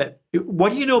 stop it.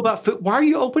 What do you know about food? Why are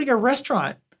you opening a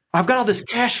restaurant? I've got all this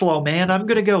cash flow, man. I'm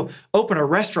going to go open a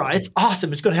restaurant. It's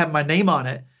awesome. It's going to have my name on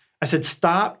it. I said,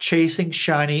 stop chasing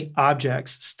shiny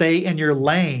objects. Stay in your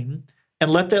lane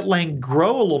and let that lane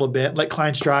grow a little bit. Let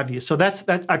clients drive you. So that's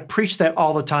I preach that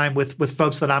all the time with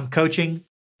folks that I'm coaching,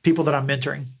 people that I'm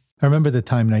mentoring. I remember the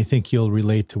time, and I think you'll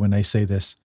relate to when I say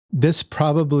this. There's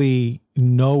probably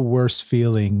no worse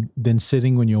feeling than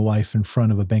sitting with your wife in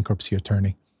front of a bankruptcy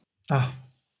attorney. Oh.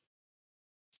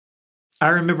 I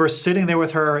remember sitting there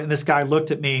with her, and this guy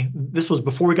looked at me. This was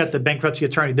before we got to the bankruptcy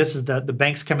attorney. This is the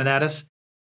banks coming at us.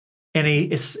 And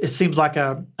it seems like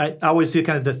I always do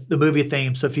kind of the movie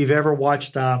theme. So if you've ever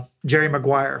watched Jerry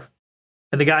Maguire,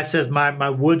 and the guy says,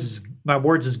 my word's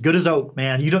as good as oak,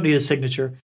 man. You don't need a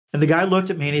signature. And the guy looked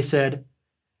at me and he said,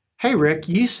 hey, Rick,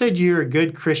 you said you're a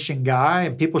good Christian guy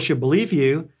and people should believe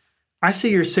you. I see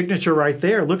your signature right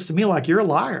there. It looks to me like you're a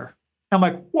liar. I'm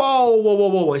like,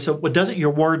 whoa. He said, well, doesn't your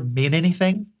word mean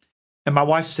anything? And my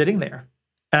wife's sitting there.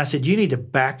 And I said, you need to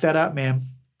back that up, man.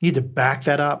 You need to back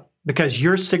that up because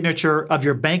your signature of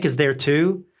your bank is there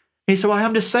too. And he said, well,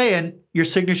 I'm just saying your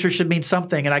signature should mean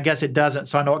something. And I guess it doesn't.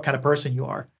 So I know what kind of person you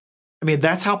are. I mean,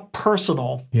 that's how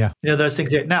personal, those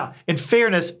things are. Now, in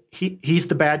fairness, he's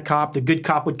the bad cop. The good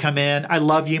cop would come in. I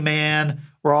love you, man.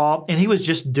 And he was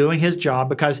just doing his job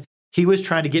because he was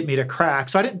trying to get me to crack.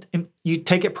 So you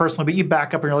take it personally, but you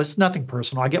back up and you're like, it's nothing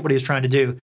personal. I get what he was trying to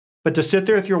do. But to sit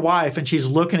there with your wife and she's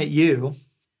looking at you,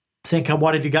 thinking,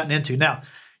 what have you gotten into? Now,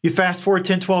 you fast forward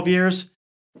 10, 12 years,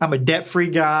 I'm a debt-free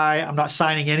guy. I'm not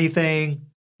signing anything,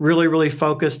 really, really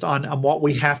focused on what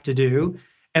we have to do.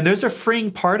 And there's a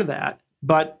freeing part of that.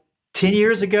 But 10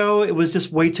 years ago, it was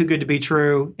just way too good to be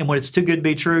true. And when it's too good to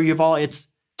be true, it's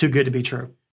too good to be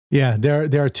true. Yeah,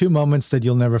 there are two moments that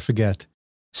you'll never forget.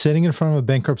 Sitting in front of a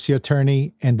bankruptcy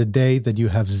attorney and the day that you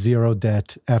have zero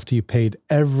debt after you paid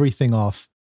everything off.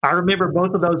 I remember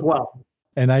both of those well.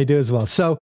 And I do as well.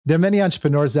 So there are many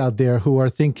entrepreneurs out there who are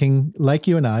thinking, like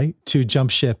you and I, to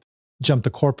jump the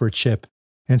corporate ship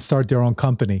and start their own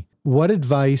company. What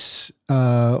advice,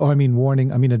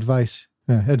 advice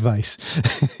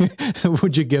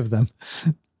would you give them?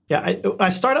 Yeah, I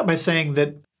start out by saying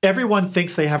that everyone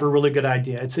thinks they have a really good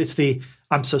idea. It's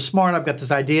I'm so smart, I've got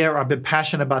this idea, or I've been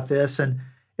passionate about this. And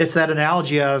it's that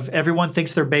analogy of everyone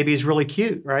thinks their baby is really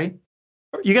cute, right?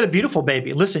 You got a beautiful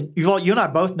baby. Listen, you and I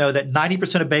both know that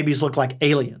 90% of babies look like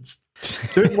aliens.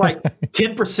 There's like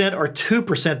 10% or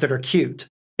 2% that are cute.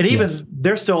 And even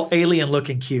they're still alien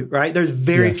looking cute, right? There's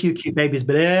very few cute babies,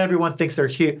 but everyone thinks they're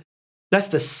cute. That's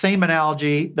the same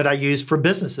analogy that I use for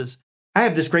businesses. I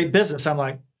have this great business. I'm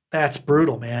like, that's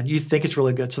brutal, man. You think it's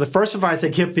really good. So the first advice I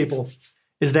give people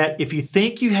is that if you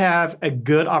think you have a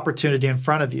good opportunity in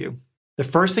front of you, the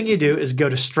first thing you do is go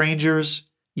to strangers,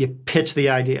 you pitch the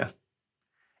idea.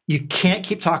 You can't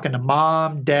keep talking to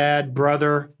mom, dad,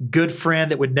 brother, good friend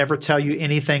that would never tell you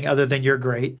anything other than you're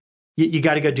great. You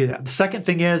got to go do that. The second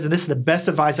thing is, and this is the best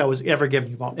advice I was ever given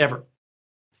you all, ever.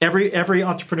 Every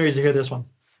entrepreneur needs to hear this one.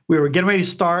 We were getting ready to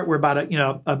start. We're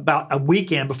about a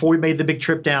weekend before we made the big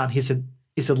trip down. He said,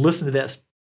 listen to this.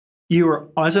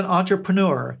 as an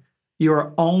entrepreneur, you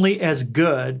are only as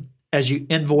good as you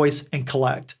invoice and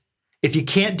collect. If you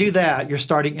can't do that, you're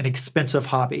starting an expensive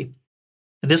hobby.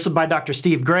 And this is by Dr.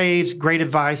 Steve Graves, great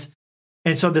advice.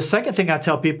 And so the second thing I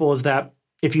tell people is that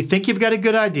if you think you've got a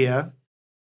good idea,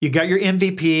 you got your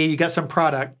MVP, you got some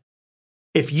product,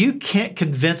 if you can't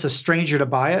convince a stranger to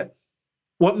buy it,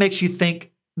 what makes you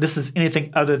think this is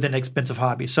anything other than an expensive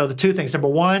hobby? So the two things, number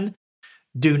one,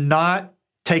 do not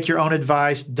take your own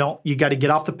advice. You got to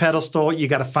get off the pedestal. You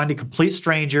got to find a complete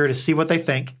stranger to see what they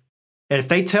think. And if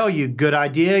they tell you, good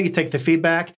idea, you take the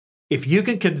feedback. If you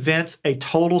can convince a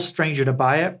total stranger to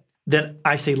buy it, then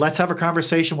I say, let's have a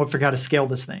conversation. We'll figure out how to scale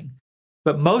this thing.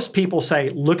 But most people say,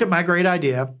 look at my great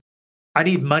idea. I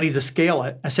need money to scale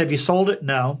it. I said, have you sold it?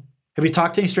 No. Have you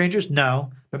talked to any strangers?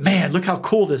 No. But man, look how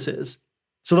cool this is.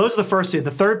 So those are the first two.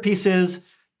 The third piece is,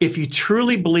 if you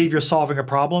truly believe you're solving a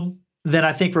problem, then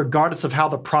I think regardless of how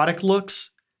the product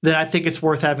looks, then I think it's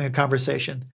worth having a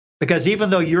conversation. Because even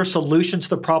though your solution to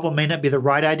the problem may not be the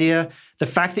right idea, the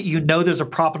fact that you know there's a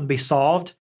problem to be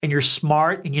solved and you're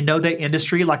smart and you know that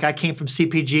industry, like I came from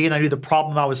CPG and I knew the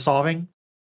problem I was solving,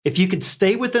 if you could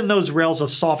stay within those rails of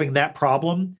solving that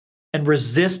problem and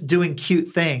resist doing cute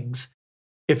things,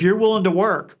 if you're willing to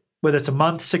work, whether it's a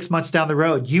month, 6 months down the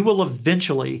road, you will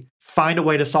eventually find a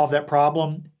way to solve that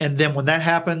problem. And then when that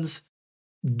happens,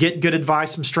 get good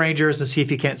advice from strangers and see if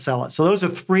you can't sell it. So those are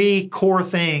three core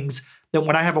things that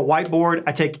when I have a whiteboard,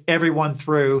 I take everyone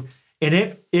through, and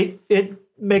it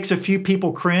makes a few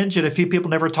people cringe and a few people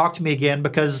never talk to me again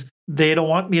because they don't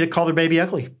want me to call their baby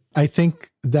ugly. I think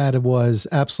that it was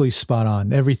absolutely spot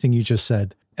on, everything you just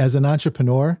said. As an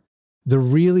entrepreneur, the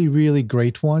really, really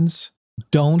great ones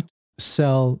don't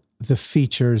sell the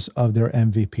features of their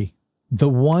MVP. The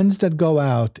ones that go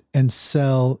out and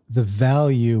sell the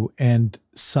value and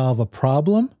solve a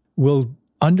problem will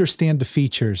understand the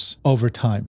features over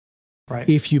time. Right.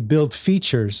 If you build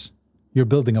features, you're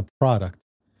building a product.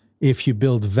 If you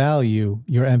build value,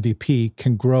 your MVP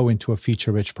can grow into a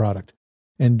feature-rich product.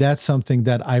 And that's something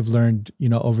that I've learned,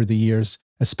 over the years,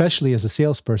 especially as a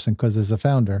salesperson, because as a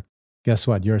founder, guess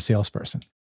what? You're a salesperson.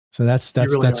 So that's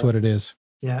what it is.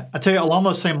 Yeah. I tell you, along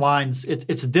those same lines,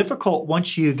 it's difficult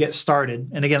once you get started.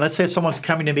 And again, let's say if someone's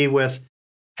coming to me with,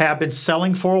 hey, I've been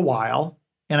selling for a while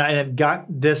and I have got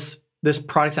this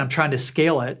product and I'm trying to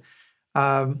scale it.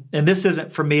 And this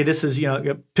isn't for me. This is,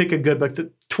 pick a good book.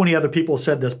 20 other people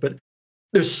said this, but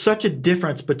there's such a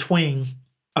difference between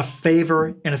a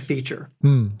favor and a feature.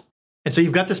 And so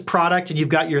you've got this product and you've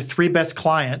got your 3 best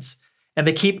clients and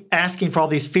they keep asking for all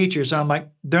these features. And I'm like,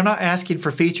 they're not asking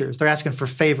for features. They're asking for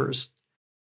favors.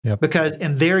 Yep. Because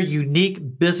in their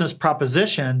unique business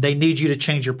proposition, they need you to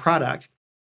change your product.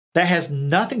 That has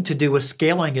nothing to do with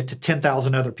scaling it to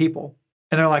 10,000 other people.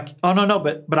 And they're like, oh, no,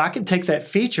 but I can take that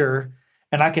feature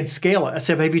and I can scale it. I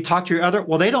said, have you talked to your other?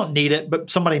 Well, they don't need it, but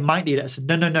somebody might need it. I said,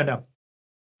 no.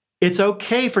 It's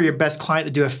okay for your best client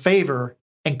to do a favor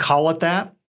and call it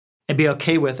that and be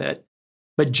okay with it.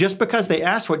 But just because they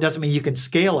asked for it doesn't mean you can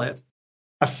scale it.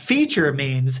 A feature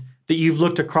means that you've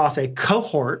looked across a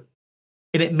cohort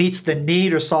and it meets the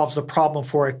need or solves the problem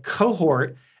for a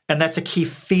cohort. And that's a key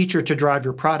feature to drive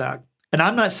your product. And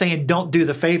I'm not saying don't do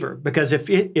the favor, because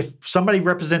if somebody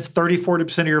represents 30,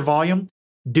 40% of your volume,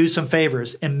 do some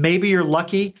favors. And maybe you're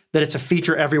lucky that it's a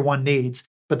feature everyone needs.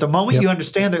 But the moment you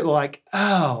understand that, like,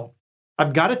 oh,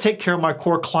 I've got to take care of my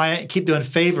core client and keep doing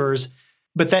favors,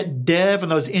 but that dev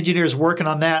and those engineers working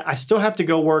on that, I still have to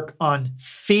go work on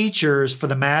features for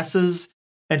the masses.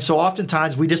 And so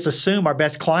oftentimes we just assume our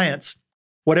best clients,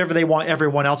 whatever they want,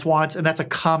 everyone else wants. And that's a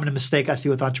common mistake I see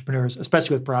with entrepreneurs,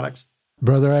 especially with products.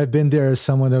 Brother, I've been there as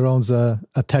someone that owns a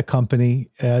tech company,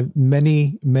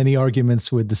 many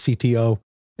arguments with the CTO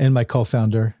and my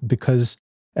co-founder, because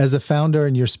as a founder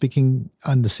and you're speaking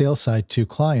on the sales side to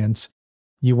clients,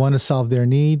 you want to solve their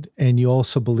need. And you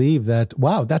also believe that,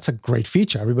 wow, that's a great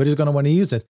feature. Everybody's going to want to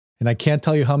use it. And I can't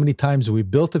tell you how many times we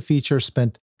built a feature,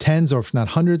 spent tens or if not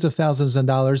hundreds of thousands of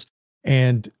dollars,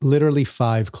 and literally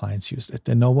 5 clients used it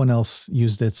and no one else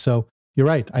used it. So you're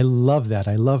right. I love that.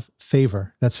 I love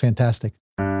favor. That's fantastic.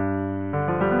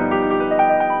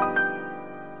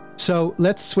 So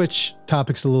let's switch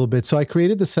topics a little bit. So I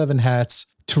created the 7 hats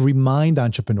to remind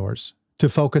entrepreneurs to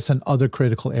focus on other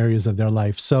critical areas of their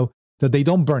life so that they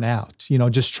don't burn out,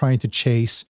 just trying to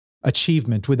chase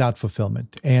achievement without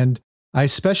fulfillment. And I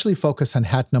especially focus on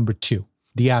hat number 2,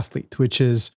 the athlete, which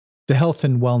is the health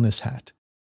and wellness hat.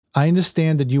 I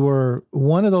understand that you were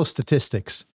one of those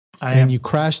statistics and you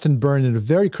crashed and burned at a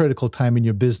very critical time in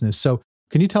your business. So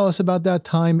can you tell us about that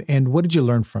time and what did you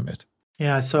learn from it?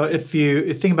 Yeah. So if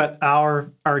you think about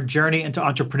our journey into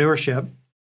entrepreneurship,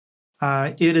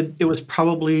 It was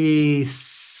probably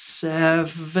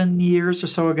 7 years or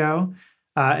so ago.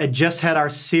 It just had our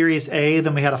Series A.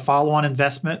 Then we had a follow-on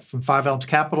investment from Five Elms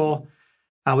Capital.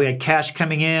 We had cash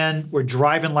coming in. We're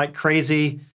driving like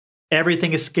crazy.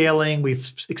 Everything is scaling.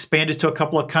 We've expanded to a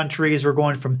couple of countries. We're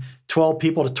going from 12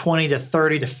 people to 20 to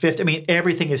 30 to 50. I mean,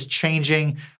 everything is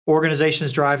changing. Organization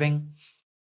is driving.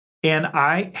 And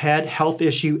I had health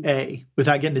issue A.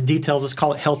 Without getting into details, let's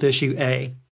call it health issue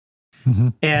A. Mm-hmm.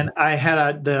 And I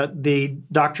had the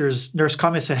doctor's nurse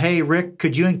call me and said, "Hey, Rick,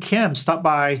 could you and Kim stop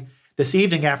by this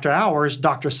evening after hours?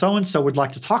 Dr. So-and-so would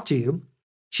like to talk to you."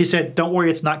 She said, "Don't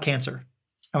worry, it's not cancer."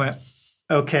 I went,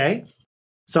 "Okay."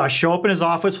 So I show up in his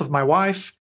office with my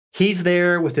wife. He's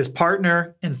there with his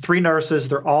partner and 3 nurses.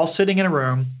 They're all sitting in a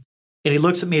room. And he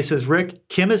looks at me and says, "Rick,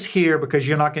 Kim is here because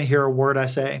you're not going to hear a word I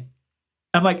say."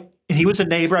 I'm like, and he was a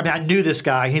neighbor. I mean, I knew this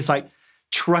guy. He's like,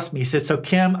 "Trust me." He said, "So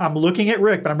Kim, I'm looking at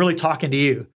Rick, but I'm really talking to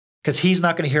you because he's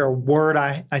not going to hear a word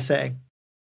I say."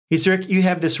 He said, "Rick, you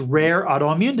have this rare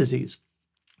autoimmune disease."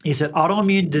 He said,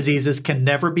 "Autoimmune diseases can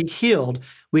never be healed.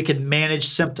 We can manage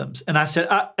symptoms." And I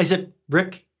said,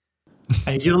 "Rick,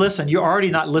 I need you to listen. You're already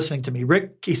not listening to me."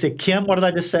 Rick, he said, "Kim, what did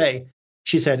I just say?"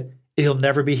 She said, "It'll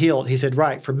never be healed." He said,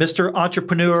 "Right. For Mr.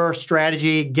 Entrepreneur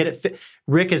Strategy, get it.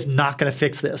 Rick is not going to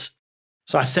fix this."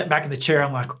 So I sat back in the chair.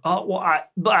 I'm like, "Oh,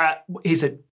 well, he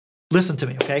said, "Listen to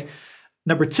me, okay?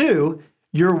 Number 2,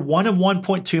 you're 1 in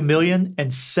 1.2 million,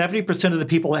 and 70% of the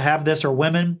people that have this are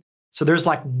women. So there's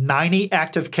like 90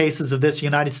 active cases of this in the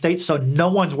United States. So no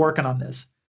one's working on this.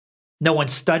 No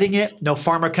one's studying it. No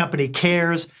pharma company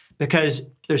cares because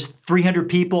there's 300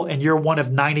 people and you're one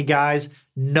of 90 guys.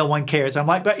 No one cares." I'm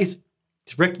like, "But he's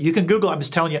Rick, you can Google it. I'm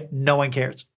just telling you, no one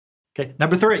cares." Okay.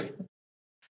 Number 3.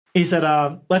 He said,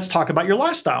 "Let's talk about your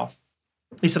lifestyle."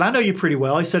 He said, "I know you pretty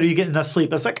well." He said, "Are you getting enough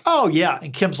sleep?" I was like, "Oh, yeah."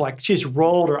 And Kim's like, she's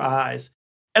rolled her eyes.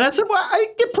 And I said, "Well, I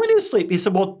get plenty of sleep." He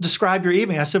said, "Well, describe your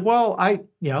evening." I said, "Well, I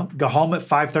go home at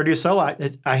 5:30 or so.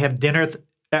 I have dinner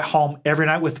at home every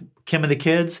night with Kim and the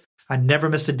kids. I never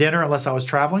missed a dinner unless I was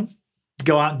traveling.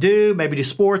 Go out and maybe do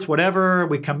sports, whatever.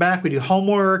 We come back, we do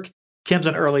homework. Kim's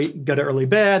go to early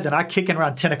bed. Then I kick in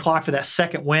around 10 o'clock for that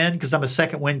second wind because I'm a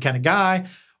second wind kind of guy.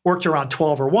 Worked around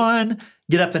 12 or 1,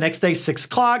 get up the next day, 6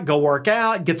 o'clock, go work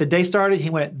out, get the day started."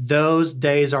 He went, "Those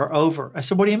days are over." I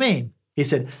said, "What do you mean?" He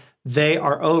said, "They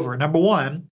are over. Number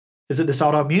 1 is that this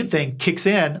autoimmune thing kicks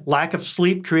in. Lack of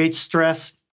sleep creates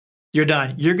stress. You're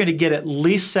done. You're going to get at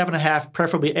least 7.5,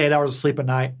 preferably 8 hours of sleep a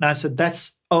night." And I said,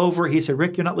 "That's over." He said,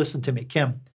 "Rick, you're not listening to me.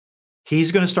 Kim,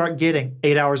 he's going to start getting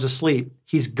 8 hours of sleep.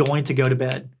 He's going to go to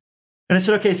bed." And I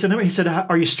said, "Okay." So he said,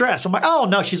 "Are you stressed?" I'm like, "Oh,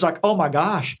 no." She's like, "Oh, my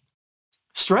gosh.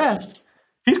 Stressed?"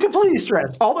 He's completely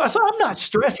stressed. Although I said, "I'm not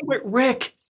stressed." He went,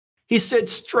 "Rick," he said,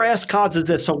 "stress causes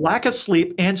this. So lack of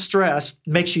sleep and stress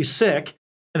makes you sick.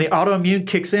 And the autoimmune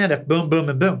kicks in at boom, boom,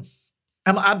 and boom."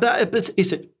 He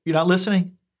said, "You're not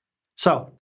listening?"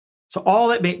 So all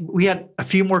that we had a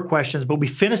few more questions, but we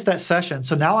finished that session.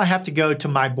 So now I have to go to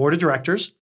my board of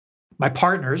directors, my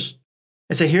partners,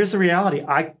 and say, "Here's the reality.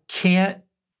 I can't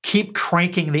keep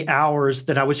cranking the hours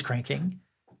that I was cranking.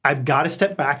 I've got to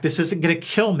step back. This isn't going to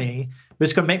kill me, but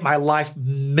it's going to make my life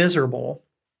miserable."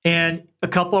 And a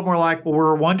couple of them were like, "Well, we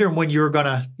were wondering when you were going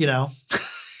to,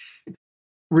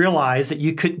 realize that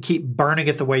you couldn't keep burning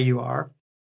it the way you are."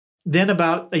 Then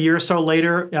about a year or so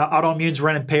later, autoimmunes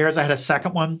run in pairs. I had a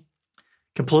second one,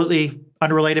 completely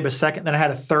unrelated, but second. Then I had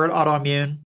a third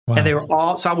autoimmune. Wow. And they were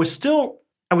all, so I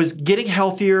was getting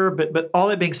healthier, but all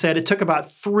that being said, it took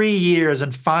about 3 years.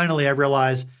 And finally I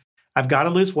realized I've got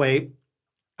to lose weight.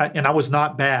 And I was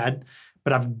not bad,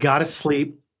 but I've got to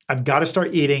sleep. I've got to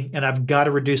start eating, and I've got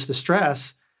to reduce the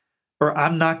stress, or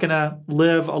I'm not going to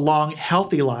live a long,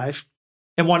 healthy life.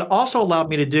 And what it also allowed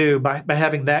me to do by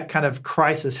having that kind of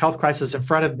health crisis in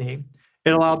front of me,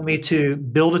 it allowed me to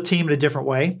build a team in a different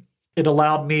way. It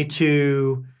allowed me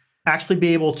to actually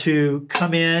be able to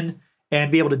come in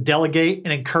and be able to delegate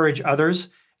and encourage others.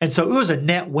 And so it was a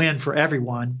net win for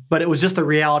everyone, but it was just the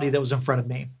reality that was in front of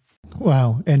me.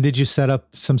 Wow. And did you set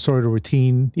up some sort of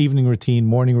routine, evening routine,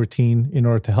 morning routine in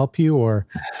order to help you, or?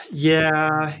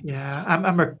 Yeah.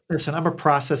 I'm a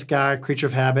process guy, creature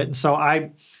of habit. And so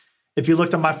if you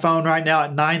looked on my phone right now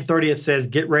at 9:30, it says,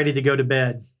 "Get ready to go to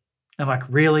bed." I'm like,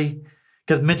 "Really?"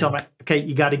 Because mentally I'm like, "Okay,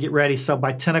 you got to get ready." So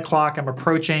by 10 o'clock, I'm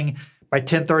approaching. By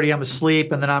 10:30, I'm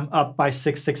asleep. And then I'm up by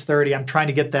 6:30. I'm trying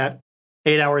to get that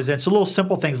 8 hours in. So little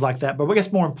simple things like that. But I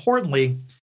guess more importantly,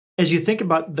 as you think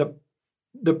about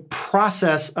the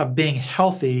process of being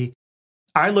healthy,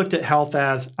 I looked at health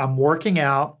as I'm working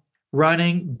out,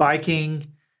 running, biking.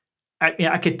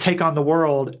 I could take on the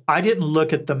world. I didn't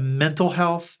look at the mental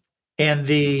health and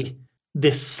the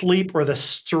the sleep or the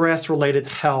stress related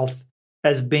health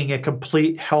as being a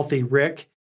complete healthy Rick.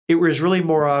 It was really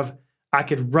more of I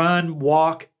could run,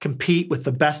 walk, compete with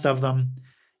the best of them.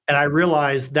 And I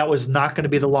realized that was not going to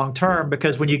be the long term,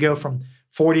 because when you go from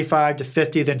 45 to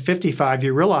 50, then 55,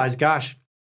 you realize, gosh,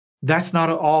 that's not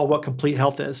at all what complete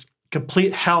health is.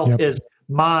 Complete health Yep. is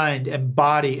mind and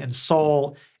body and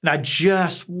soul. And I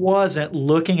just wasn't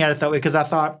looking at it that way, because I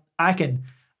thought I can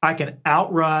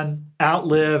outrun,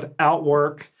 outlive,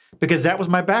 outwork, because that was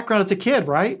my background as a kid,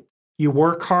 right? You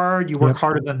work hard, you work Yep.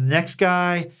 harder than the next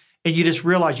guy, and you just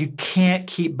realize you can't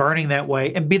keep burning that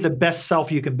way and be the best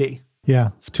self you can be.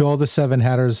 Yeah. To all the seven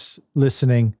hatters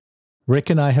listening, Rick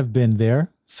and I have been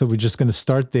there. So we're just going to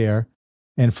start there.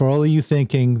 And for all of you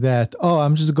thinking that, oh,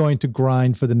 I'm just going to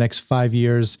grind for the next 5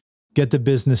 years, get the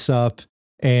business up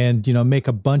and, make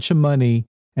a bunch of money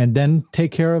and then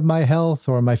take care of my health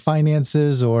or my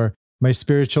finances or my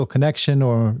spiritual connection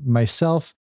or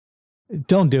myself.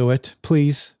 Don't do it,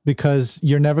 please, because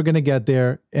you're never going to get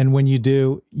there. And when you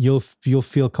do, you'll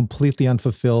feel completely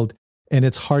unfulfilled, and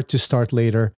it's hard to start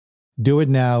later. Do it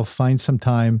now. Find some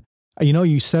time.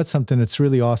 You said something that's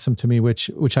really awesome to me, which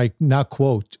I now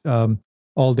quote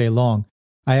all day long.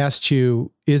 I asked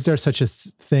you, is there such a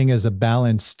thing as a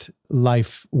balanced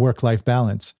work-life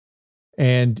balance?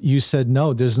 And you said,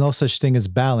 no, there's no such thing as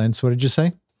balance. What did you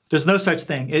say? There's no such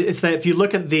thing. It's that if you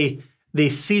look at the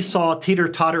seesaw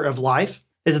teeter-totter of life,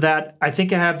 is that I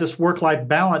think I have this work-life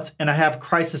balance and I have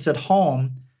crisis at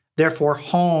home. Therefore,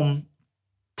 home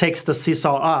takes the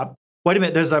seesaw up. Wait a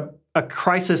minute, there's a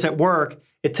crisis at work,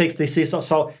 it takes the seesaw.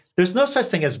 So there's no such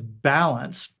thing as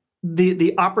balance.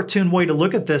 The opportune way to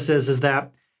look at this is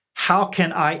that how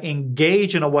can I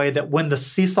engage in a way that when the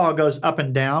seesaw goes up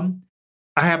and down,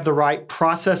 I have the right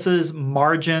processes,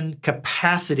 margin,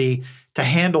 capacity to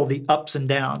handle the ups and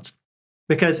downs.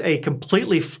 Because a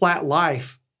completely flat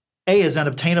life, A, is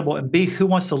unobtainable, and B, who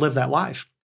wants to live that life?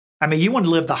 I mean, you want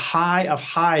to live the high of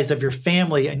highs of your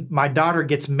family, and my daughter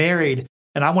gets married,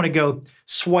 and I want to go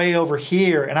sway over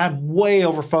here, and I'm way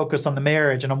over focused on the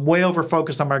marriage, and I'm way over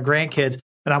focused on my grandkids,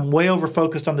 and I'm way over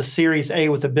focused on the Series A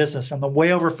with the business, and I'm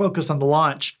way over focused on the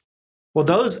launch. Well,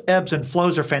 those ebbs and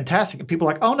flows are fantastic. And people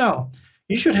are like, oh no,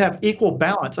 you should have equal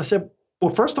balance. I said,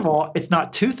 well, first of all, it's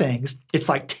not two things, it's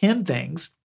like 10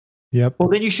 things. Yep. Well,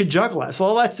 then you should juggle it.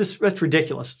 So that's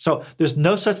ridiculous. So there's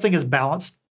no such thing as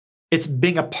balance. It's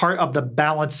being a part of the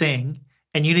balancing,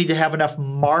 and you need to have enough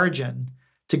margin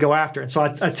to go after it. So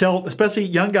I tell, especially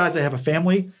young guys that have a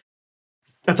family,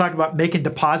 I talk about making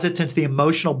deposits into the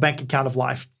emotional bank account of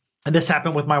life. And this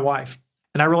happened with my wife.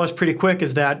 And I realized pretty quick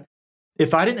is that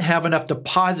if I didn't have enough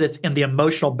deposits in the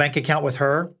emotional bank account with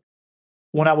her,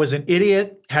 when I was an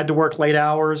idiot, had to work late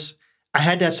hours, I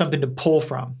had to have something to pull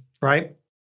from, right?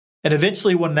 And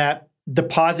eventually when that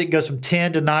deposit goes from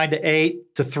 10 to 9 to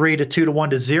 8 to 3 to 2 to 1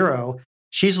 to 0,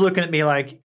 she's looking at me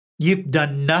like, you've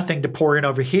done nothing to pour in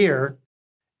over here.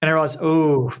 And I realized,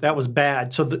 oh, that was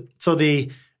bad. So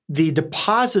the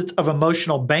deposits of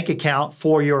emotional bank account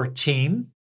for your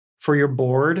team, for your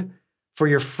board, for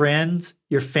your friends,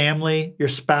 your family, your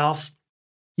spouse,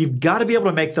 you've got to be able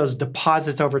to make those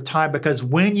deposits over time, because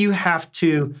when you have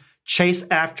to chase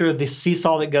after the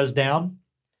seesaw that goes down,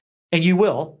 and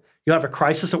you'll have a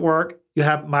crisis at work.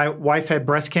 My wife had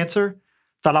breast cancer,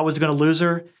 thought I was going to lose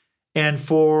her. And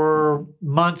for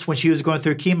months when she was going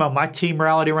through chemo, my team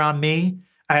rallied around me.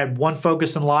 I had one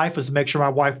focus in life, was to make sure my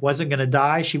wife wasn't going to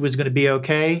die. She was going to be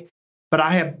okay. But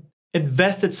I have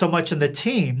invested so much in the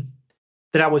team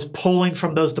that I was pulling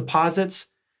from those deposits.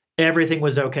 Everything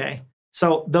was okay.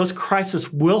 So those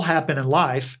crises will happen in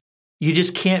life. You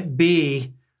just can't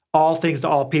be all things to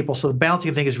all people. So the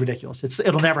balancing thing is ridiculous.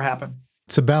 It'll never happen.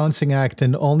 It's a balancing act,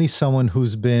 and only someone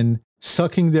who's been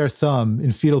sucking their thumb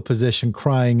in fetal position,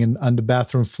 crying on the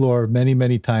bathroom floor many,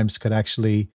 many times could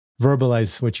actually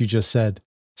verbalize what you just said.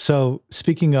 So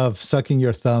speaking of sucking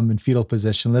your thumb in fetal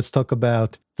position, let's talk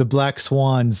about the black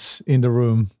swans in the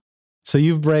room. So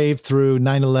you've braved through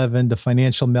 9/11, the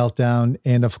financial meltdown,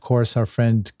 and of course, our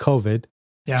friend COVID.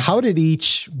 Yeah. How did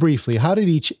each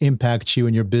impact you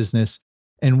in your business?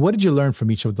 And what did you learn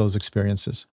from each of those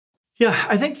experiences? Yeah,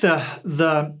 I think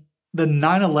the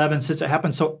 9/11, since it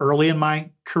happened so early in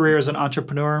my career as an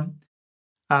entrepreneur,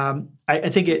 I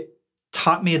think it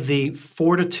taught me the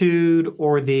fortitude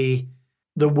or the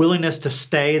willingness to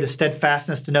stay, the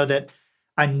steadfastness to know that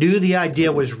I knew the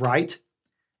idea was right.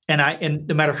 And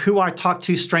no matter who I talked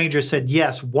to, strangers said,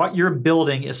 yes, what you're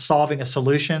building is solving a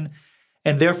solution.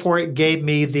 And therefore it gave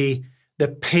me the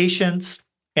patience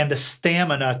and the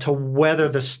stamina to weather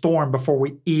the storm before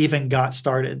we even got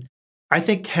started. I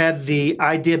think had the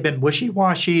idea been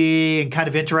wishy-washy and kind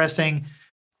of interesting,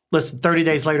 listen, 30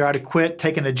 days later, I'd have quit,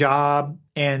 taken a job,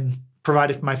 and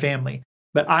provided for my family.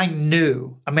 But I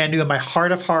knew in my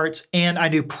heart of hearts, and I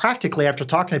knew practically after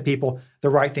talking to people, the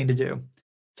right thing to do.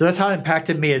 So that's how it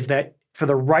impacted me, is that for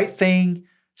the right thing,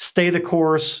 stay the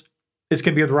course, it's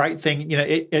going to be the right thing,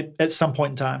 at some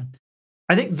point in time.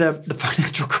 I think the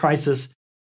financial crisis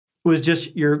was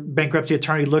just your bankruptcy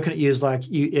attorney looking at you as like,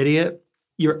 you idiot,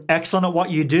 you're excellent at what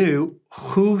you do.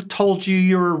 Who told you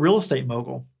you're a real estate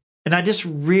mogul? And I just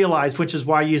realized, which is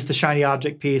why I use the shiny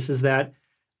object piece, is that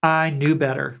I knew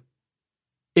better.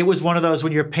 It was one of those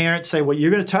when your parents say, well,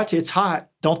 you're going to touch it. It's hot.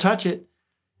 Don't touch it.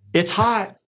 It's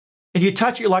hot. And you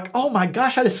touch it, you're like, oh my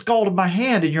gosh, I just scalded my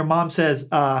hand. And your mom says,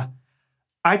 I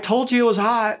told you it was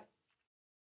hot.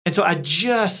 And so I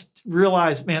just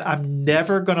realized, man, I'm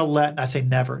never going to let, and I say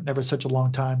never such a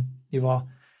long time, you all,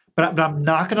 but I'm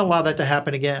not going to allow that to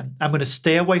happen again. I'm going to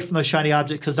stay away from those shiny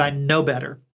objects because I know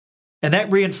better. And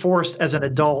that reinforced as an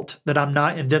adult that I'm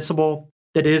not invincible,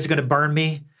 that it is going to burn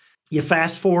me. You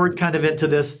fast forward kind of into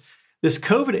this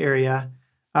COVID area,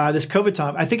 this COVID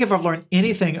time. I think if I've learned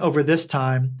anything over this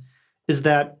time is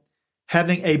that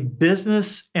having a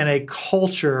business and a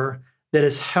culture that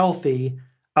is healthy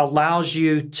allows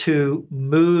you to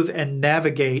move and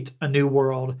navigate a new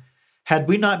world. Had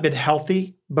we not been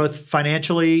healthy, both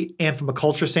financially and from a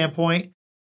culture standpoint,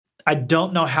 I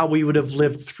don't know how we would have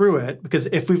lived through it, because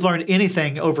if we've learned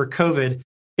anything over COVID,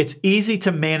 it's easy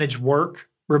to manage work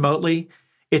remotely.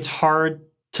 It's hard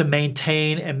to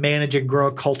maintain and manage and grow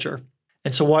a culture.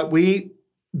 And so what we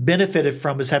benefited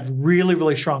from is have really,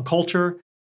 really strong culture,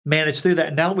 manage through that.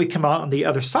 And now that we come out on the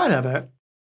other side of it,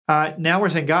 now we're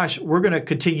saying, gosh, we're going to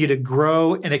continue to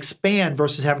grow and expand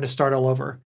versus having to start all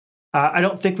over. I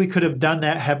don't think we could have done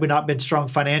that had we not been strong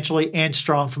financially and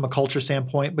strong from a culture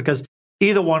standpoint, because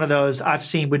either one of those I've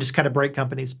seen would just kind of break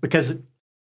companies because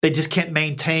they just can't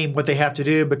maintain what they have to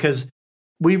do, because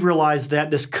we've realized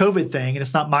that this COVID thing, and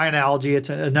it's not my analogy, it's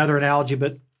another analogy,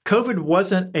 but COVID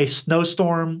wasn't a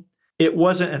snowstorm. It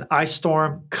wasn't an ice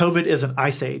storm. COVID is an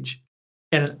ice age.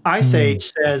 And an ice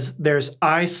age says there's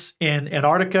ice in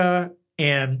Antarctica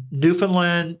and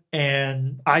Newfoundland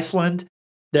and Iceland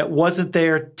that wasn't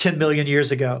there 10 million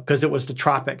years ago because it was the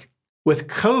tropic. With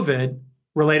COVID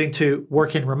relating to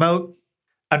working remote,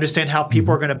 understand how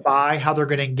people are going to buy, how they're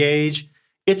going to engage,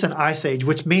 it's an ice age,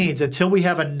 which means until we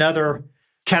have another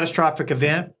catastrophic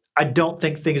event, I don't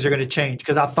think things are going to change,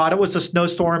 because I thought it was a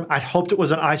snowstorm. I hoped it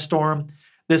was an ice storm.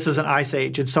 This is an ice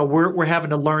age. And so we're having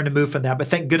to learn to move from that. But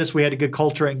thank goodness we had a good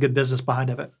culture and good business behind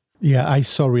of it. Yeah, I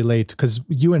so relate, because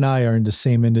you and I are in the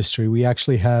same industry. We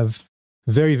actually have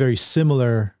very, very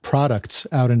similar products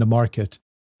out in the market.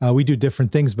 We do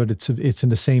different things, but it's in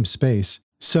the same space.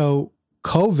 So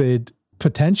COVID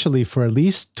potentially for at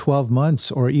least 12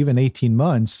 months or even 18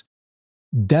 months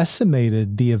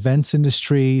decimated the events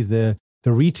industry, the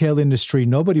retail industry.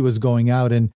 Nobody was going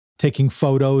out and taking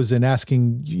photos and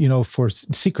asking, for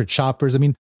secret shoppers. I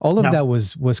mean, all of that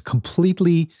was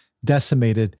completely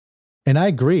decimated. And I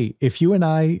agree. If you and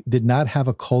I did not have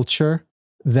a culture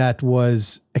that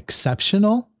was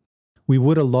exceptional, we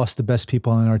would have lost the best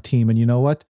people on our team. And you know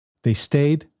what? They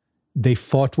stayed, they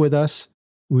fought with us.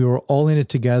 We were all in it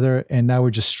together, and now we're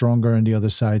just stronger on the other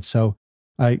side. So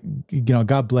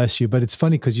God bless you. But it's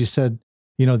funny because you said,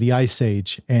 the ice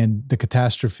age and the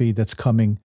catastrophe that's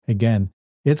coming again.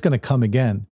 It's going to come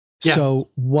again. Yeah. So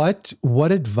what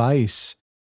advice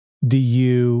do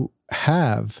you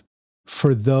have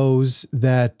for those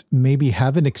that maybe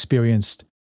haven't experienced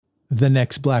the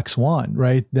next black swan,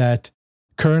 right? That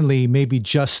currently maybe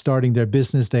just starting their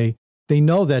business. They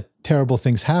know that terrible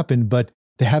things happen, but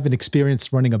they haven't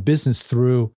experienced running a business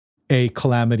through a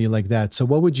calamity like that. So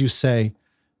what would you say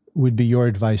would be your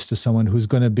advice to someone who's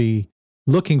going to be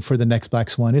looking for the next black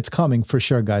swan? It's coming for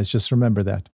sure, guys. Just remember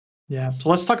that. Yeah. So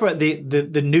let's talk about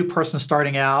the new person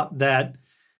starting out that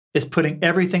is putting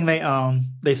everything they own.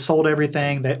 They sold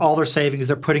everything. All their savings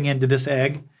they're putting into this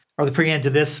egg, or they're putting into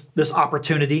this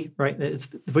opportunity, right? It's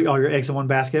to put all your eggs in one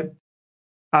basket.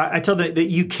 I tell them that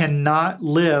you cannot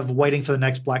live waiting for the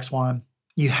next black swan.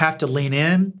 You have to lean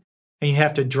in and you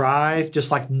have to drive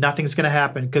just like nothing's going to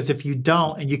happen. Because if you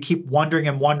don't, and you keep wondering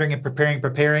and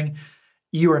preparing,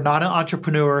 you are not an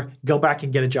entrepreneur. Go back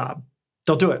and get a job.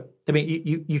 Don't do it. I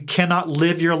mean, you cannot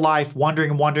live your life wondering.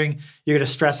 You're going to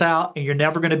stress out, and you're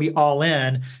never going to be all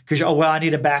in because I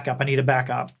need a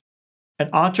backup. An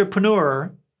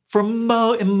entrepreneur,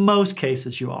 in most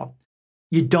cases, you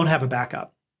don't have a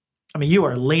backup. I mean, you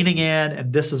are leaning in,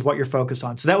 and this is what you're focused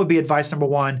on. So that would be advice number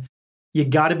one. You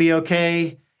got to be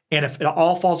okay. And if it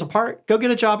all falls apart, go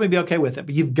get a job and be okay with it.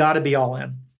 But you've got to be all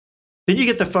in. Then you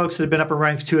get the folks that have been up and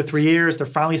running for 2 or 3 years. They're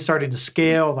finally starting to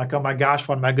scale. Like, oh my gosh,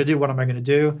 what am I going to do? What am I going to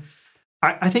do?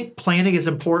 I think planning is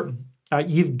important.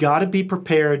 You've got to be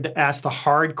prepared to ask the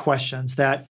hard questions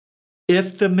that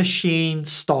if the machine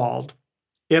stalled,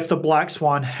 if the black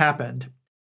swan happened,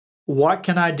 what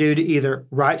can I do to either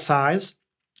right size,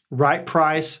 right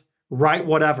price, right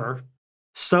whatever,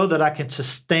 so that I can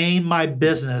sustain my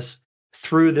business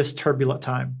through this turbulent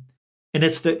time? And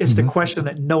it's the question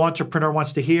that no entrepreneur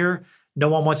wants to hear. No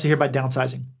one wants to hear about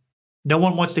downsizing. No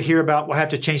one wants to hear about, well, I have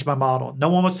to change my model. No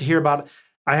one wants to hear about,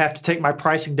 I have to take my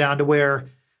pricing down to where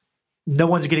no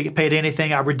one's going to get paid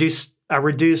anything. I reduce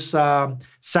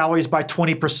salaries by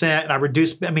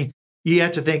 20%, and you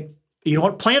have to think, you know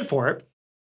what, plan for it,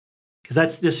 because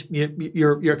that's this,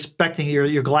 you're expecting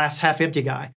your glass half empty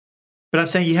guy. But I'm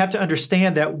saying you have to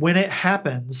understand that when it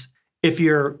happens, if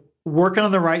you're working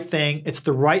on the right thing, it's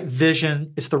the right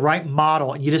vision, it's the right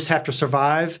model, and you just have to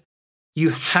survive, you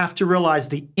have to realize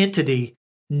the entity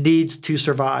needs to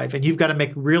survive. And you've got to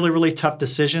make really, really tough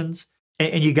decisions,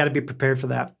 and you got to be prepared for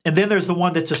that. And then there's the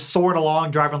one that's just soaring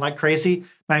along, driving like crazy.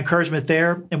 My encouragement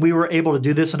there, and we were able to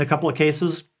do this in a couple of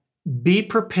cases, be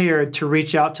prepared to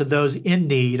reach out to those in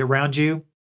need around you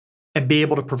and be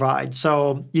able to provide.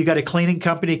 So you got a cleaning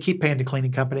company, keep paying the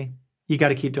cleaning company. You got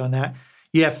to keep doing that.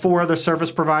 You have 4 other service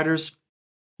providers.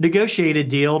 Negotiate a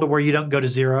deal to where you don't go to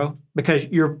zero, because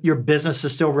your business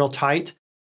is still real tight.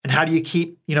 And how do you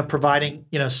keep, providing,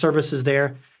 services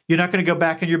there? You're not going to go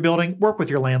back in your building, work with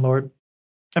your landlord.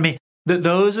 I mean,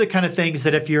 those are the kind of things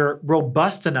that if you're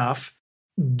robust enough,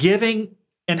 giving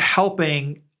and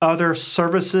helping other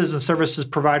services and services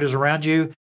providers around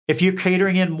you, if you're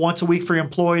catering in once a week for your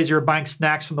employees, you're buying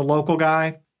snacks from the local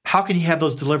guy, how can you have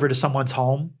those delivered to someone's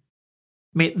home?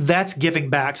 I mean, that's giving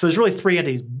back. So there's really 3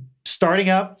 entities: starting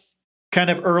up kind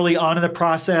of early on in the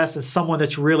process, and someone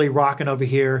that's really rocking over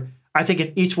here. I think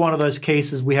in each one of those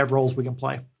cases, we have roles we can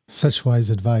play. Such wise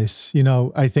advice.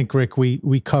 I think, Rick,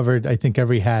 we covered, I think,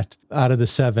 every hat out of the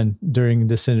 7 during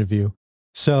this interview.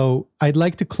 So I'd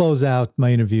like to close out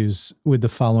my interviews with the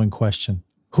following question.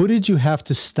 Who did you have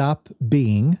to stop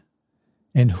being,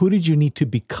 and who did you need to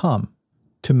become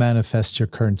to manifest your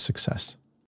current success?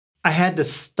 I had to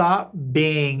stop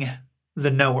being the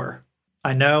knower.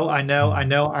 I know,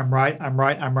 I'm right.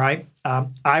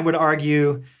 I would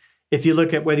argue, if you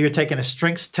look at whether you're taking a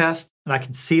strengths test and I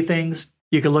can see things,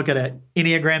 you can look at an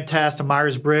Enneagram test, a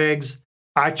Myers-Briggs.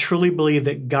 I truly believe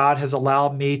that God has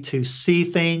allowed me to see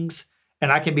things,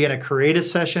 and I can be in a creative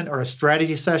session or a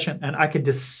strategy session, and I can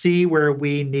just see where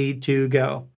we need to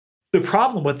go. The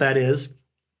problem with that is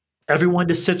everyone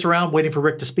just sits around waiting for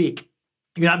Rick to speak.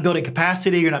 You're not building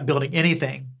capacity. You're not building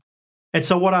anything. And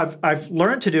so what I've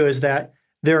learned to do is that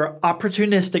there are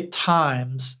opportunistic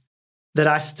times that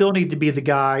I still need to be the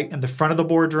guy in the front of the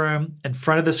boardroom, in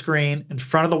front of the screen, in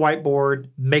front of the whiteboard,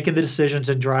 making the decisions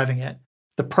and driving it.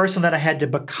 The person that I had to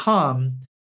become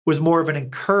was more of an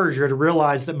encourager to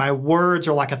realize that my words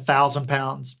are like 1,000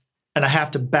 pounds, and I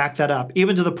have to back that up,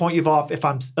 even to the point if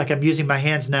I'm using my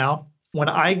hands now. When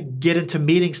I get into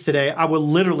meetings today, I will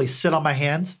literally sit on my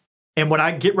hands. And when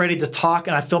I get ready to talk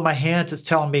and I feel my hands, it's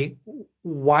telling me,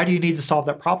 why do you need to solve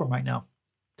that problem right now?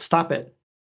 Stop it.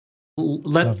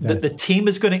 The team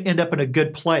is going to end up in a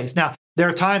good place. Now, there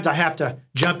are times I have to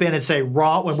jump in and say,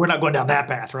 wrong, when we're not going down that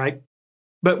path, right?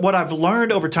 But what I've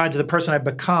learned over time to the person I've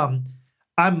become,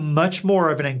 I'm much more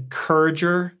of an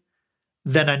encourager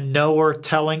than a knower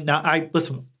telling. Now,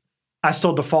 I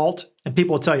still default, and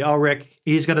people will tell you, oh, Rick,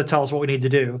 he's going to tell us what we need to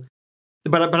do.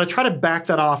 But I try to back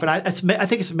that off, and I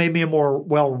think it's made me a more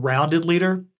well-rounded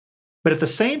leader. But at the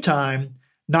same time,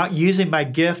 not using my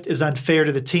gift is unfair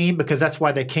to the team, because that's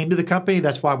why they came to the company.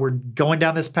 That's why we're going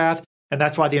down this path, and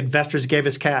that's why the investors gave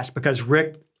us cash, because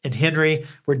Rick and Henry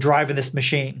were driving this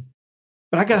machine.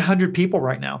 But I got 100 people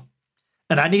right now,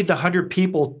 and I need the 100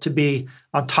 people to be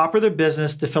on top of their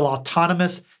business, to feel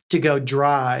autonomous, to go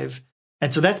drive.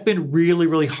 And so that's been really,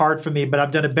 really hard for me, but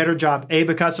I've done a better job, A,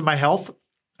 because of my health.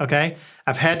 Okay,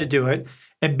 I've had to do it.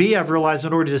 And B, I've realized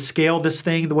in order to scale this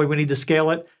thing the way we need to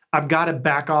scale it, I've got to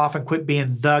back off and quit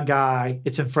being the guy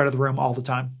it's in front of the room all the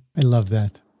time. I love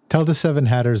that. Tell the 7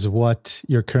 Hatters what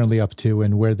you're currently up to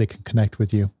and where they can connect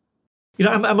with you.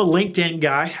 I'm a LinkedIn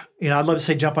guy. I'd love to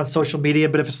say jump on social media,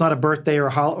 but if it's not a birthday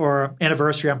or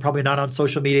anniversary, I'm probably not on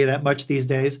social media that much these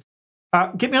days.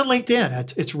 Get me on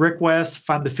LinkedIn. It's Rick West.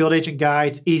 Find the Field Agent Guy.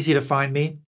 It's easy to find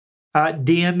me.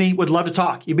 DM me. Would love to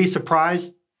talk. You'd be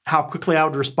surprised how quickly I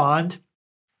would respond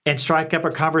and strike up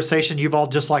a conversation, You've all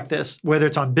just like this, whether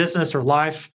it's on business or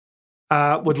life.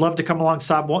 would love to come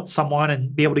alongside someone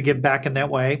and be able to give back in that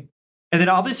way. And then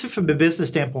obviously from a business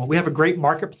standpoint, we have a great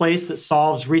marketplace that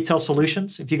solves retail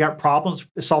solutions. If you got problems,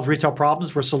 it solves retail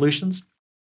problems. We're solutions.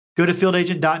 Go to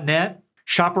fieldagent.net,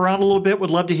 shop around a little bit. Would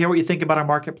love to hear what you think about our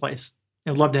marketplace.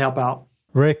 And would love to help out.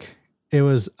 Rick, it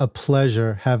was a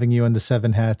pleasure having you on the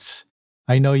Seven Hats.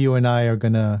 I know you and I are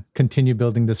going to continue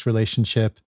building this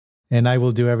relationship, and I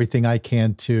will do everything I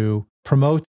can to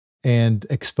promote and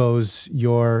expose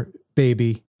your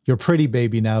baby, your pretty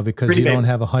baby now, because you don't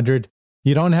have 100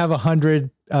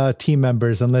 team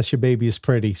members unless your baby is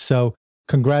pretty. So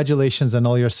congratulations on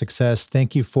all your success.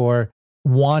 Thank you for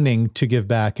wanting to give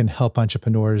back and help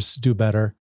entrepreneurs do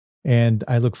better. And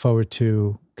I look forward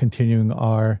to continuing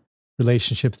our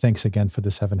relationship. Thanks again for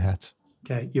the Seven Hats.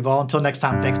 Okay, Yuval, until next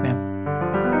time. Thanks, man.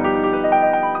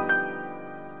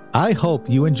 I hope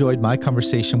you enjoyed my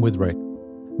conversation with Rick.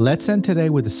 Let's end today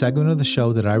with a segment of the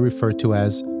show that I refer to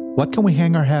as, what can we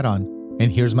hang our hat on?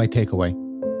 And here's my takeaway.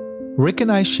 Rick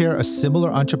and I share a similar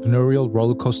entrepreneurial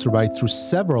roller coaster ride through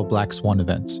several Black Swan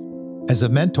events. As a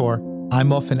mentor,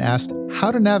 I'm often asked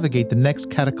how to navigate the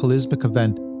next cataclysmic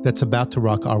event that's about to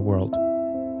rock our world.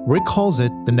 Rick calls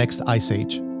it the next ice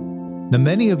age. Now,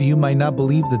 many of you might not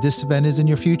believe that this event is in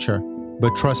your future,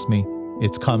 but trust me,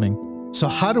 it's coming. So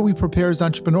how do we prepare as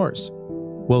entrepreneurs?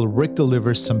 Well, Rick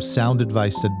delivers some sound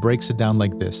advice that breaks it down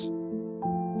like this.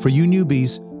 For you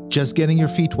newbies, just getting your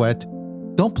feet wet,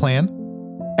 don't plan,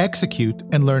 execute,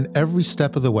 and learn every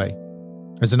step of the way.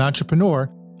 As an entrepreneur,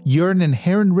 you're an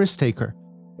inherent risk taker,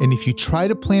 and if you try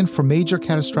to plan for major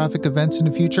catastrophic events in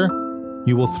the future,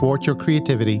 you will thwart your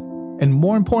creativity, and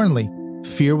more importantly,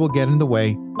 fear will get in the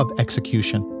way of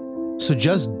execution. So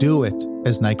just do it,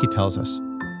 as Nike tells us.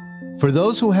 For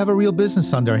those who have a real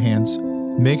business on their hands,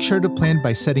 make sure to plan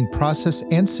by setting process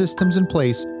and systems in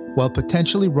place while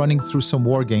potentially running through some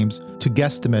war games to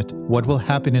guesstimate what will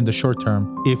happen in the short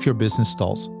term if your business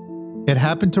stalls. It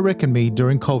happened to Rick and me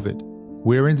during COVID.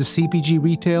 We're in the CPG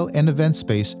retail and event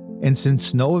space, and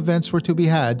since no events were to be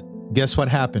had, guess what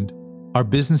happened? Our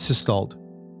businesses stalled.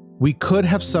 We could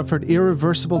have suffered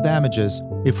irreversible damages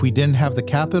if we didn't have the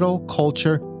capital,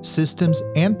 culture, systems,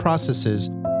 and processes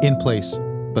in place.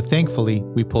 But thankfully,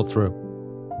 we pulled through.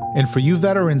 And for you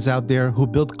veterans out there who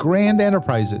built grand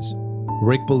enterprises,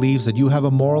 Rick believes that you have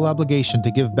a moral obligation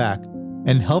to give back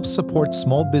and help support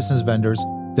small business vendors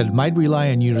that might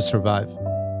rely on you to survive.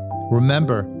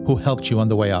 Remember who helped you on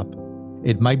the way up.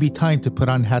 It might be time to put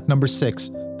on hat number 6,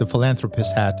 the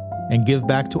philanthropist hat, and give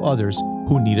back to others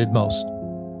who need it most.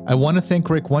 I want to thank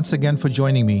Rick once again for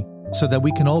joining me so that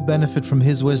we can all benefit from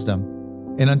his wisdom.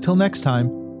 And until next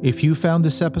time, if you found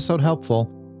this episode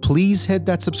helpful, please hit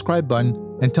that subscribe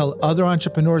button and tell other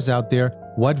entrepreneurs out there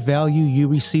what value you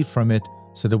received from it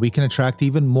so that we can attract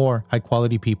even more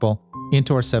high-quality people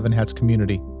into our Seven Hats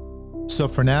community. So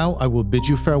for now, I will bid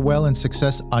you farewell and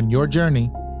success on your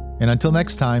journey. And until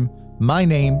next time, my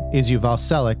name is Yuval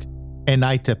Selleck, and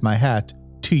I tip my hat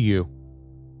to you.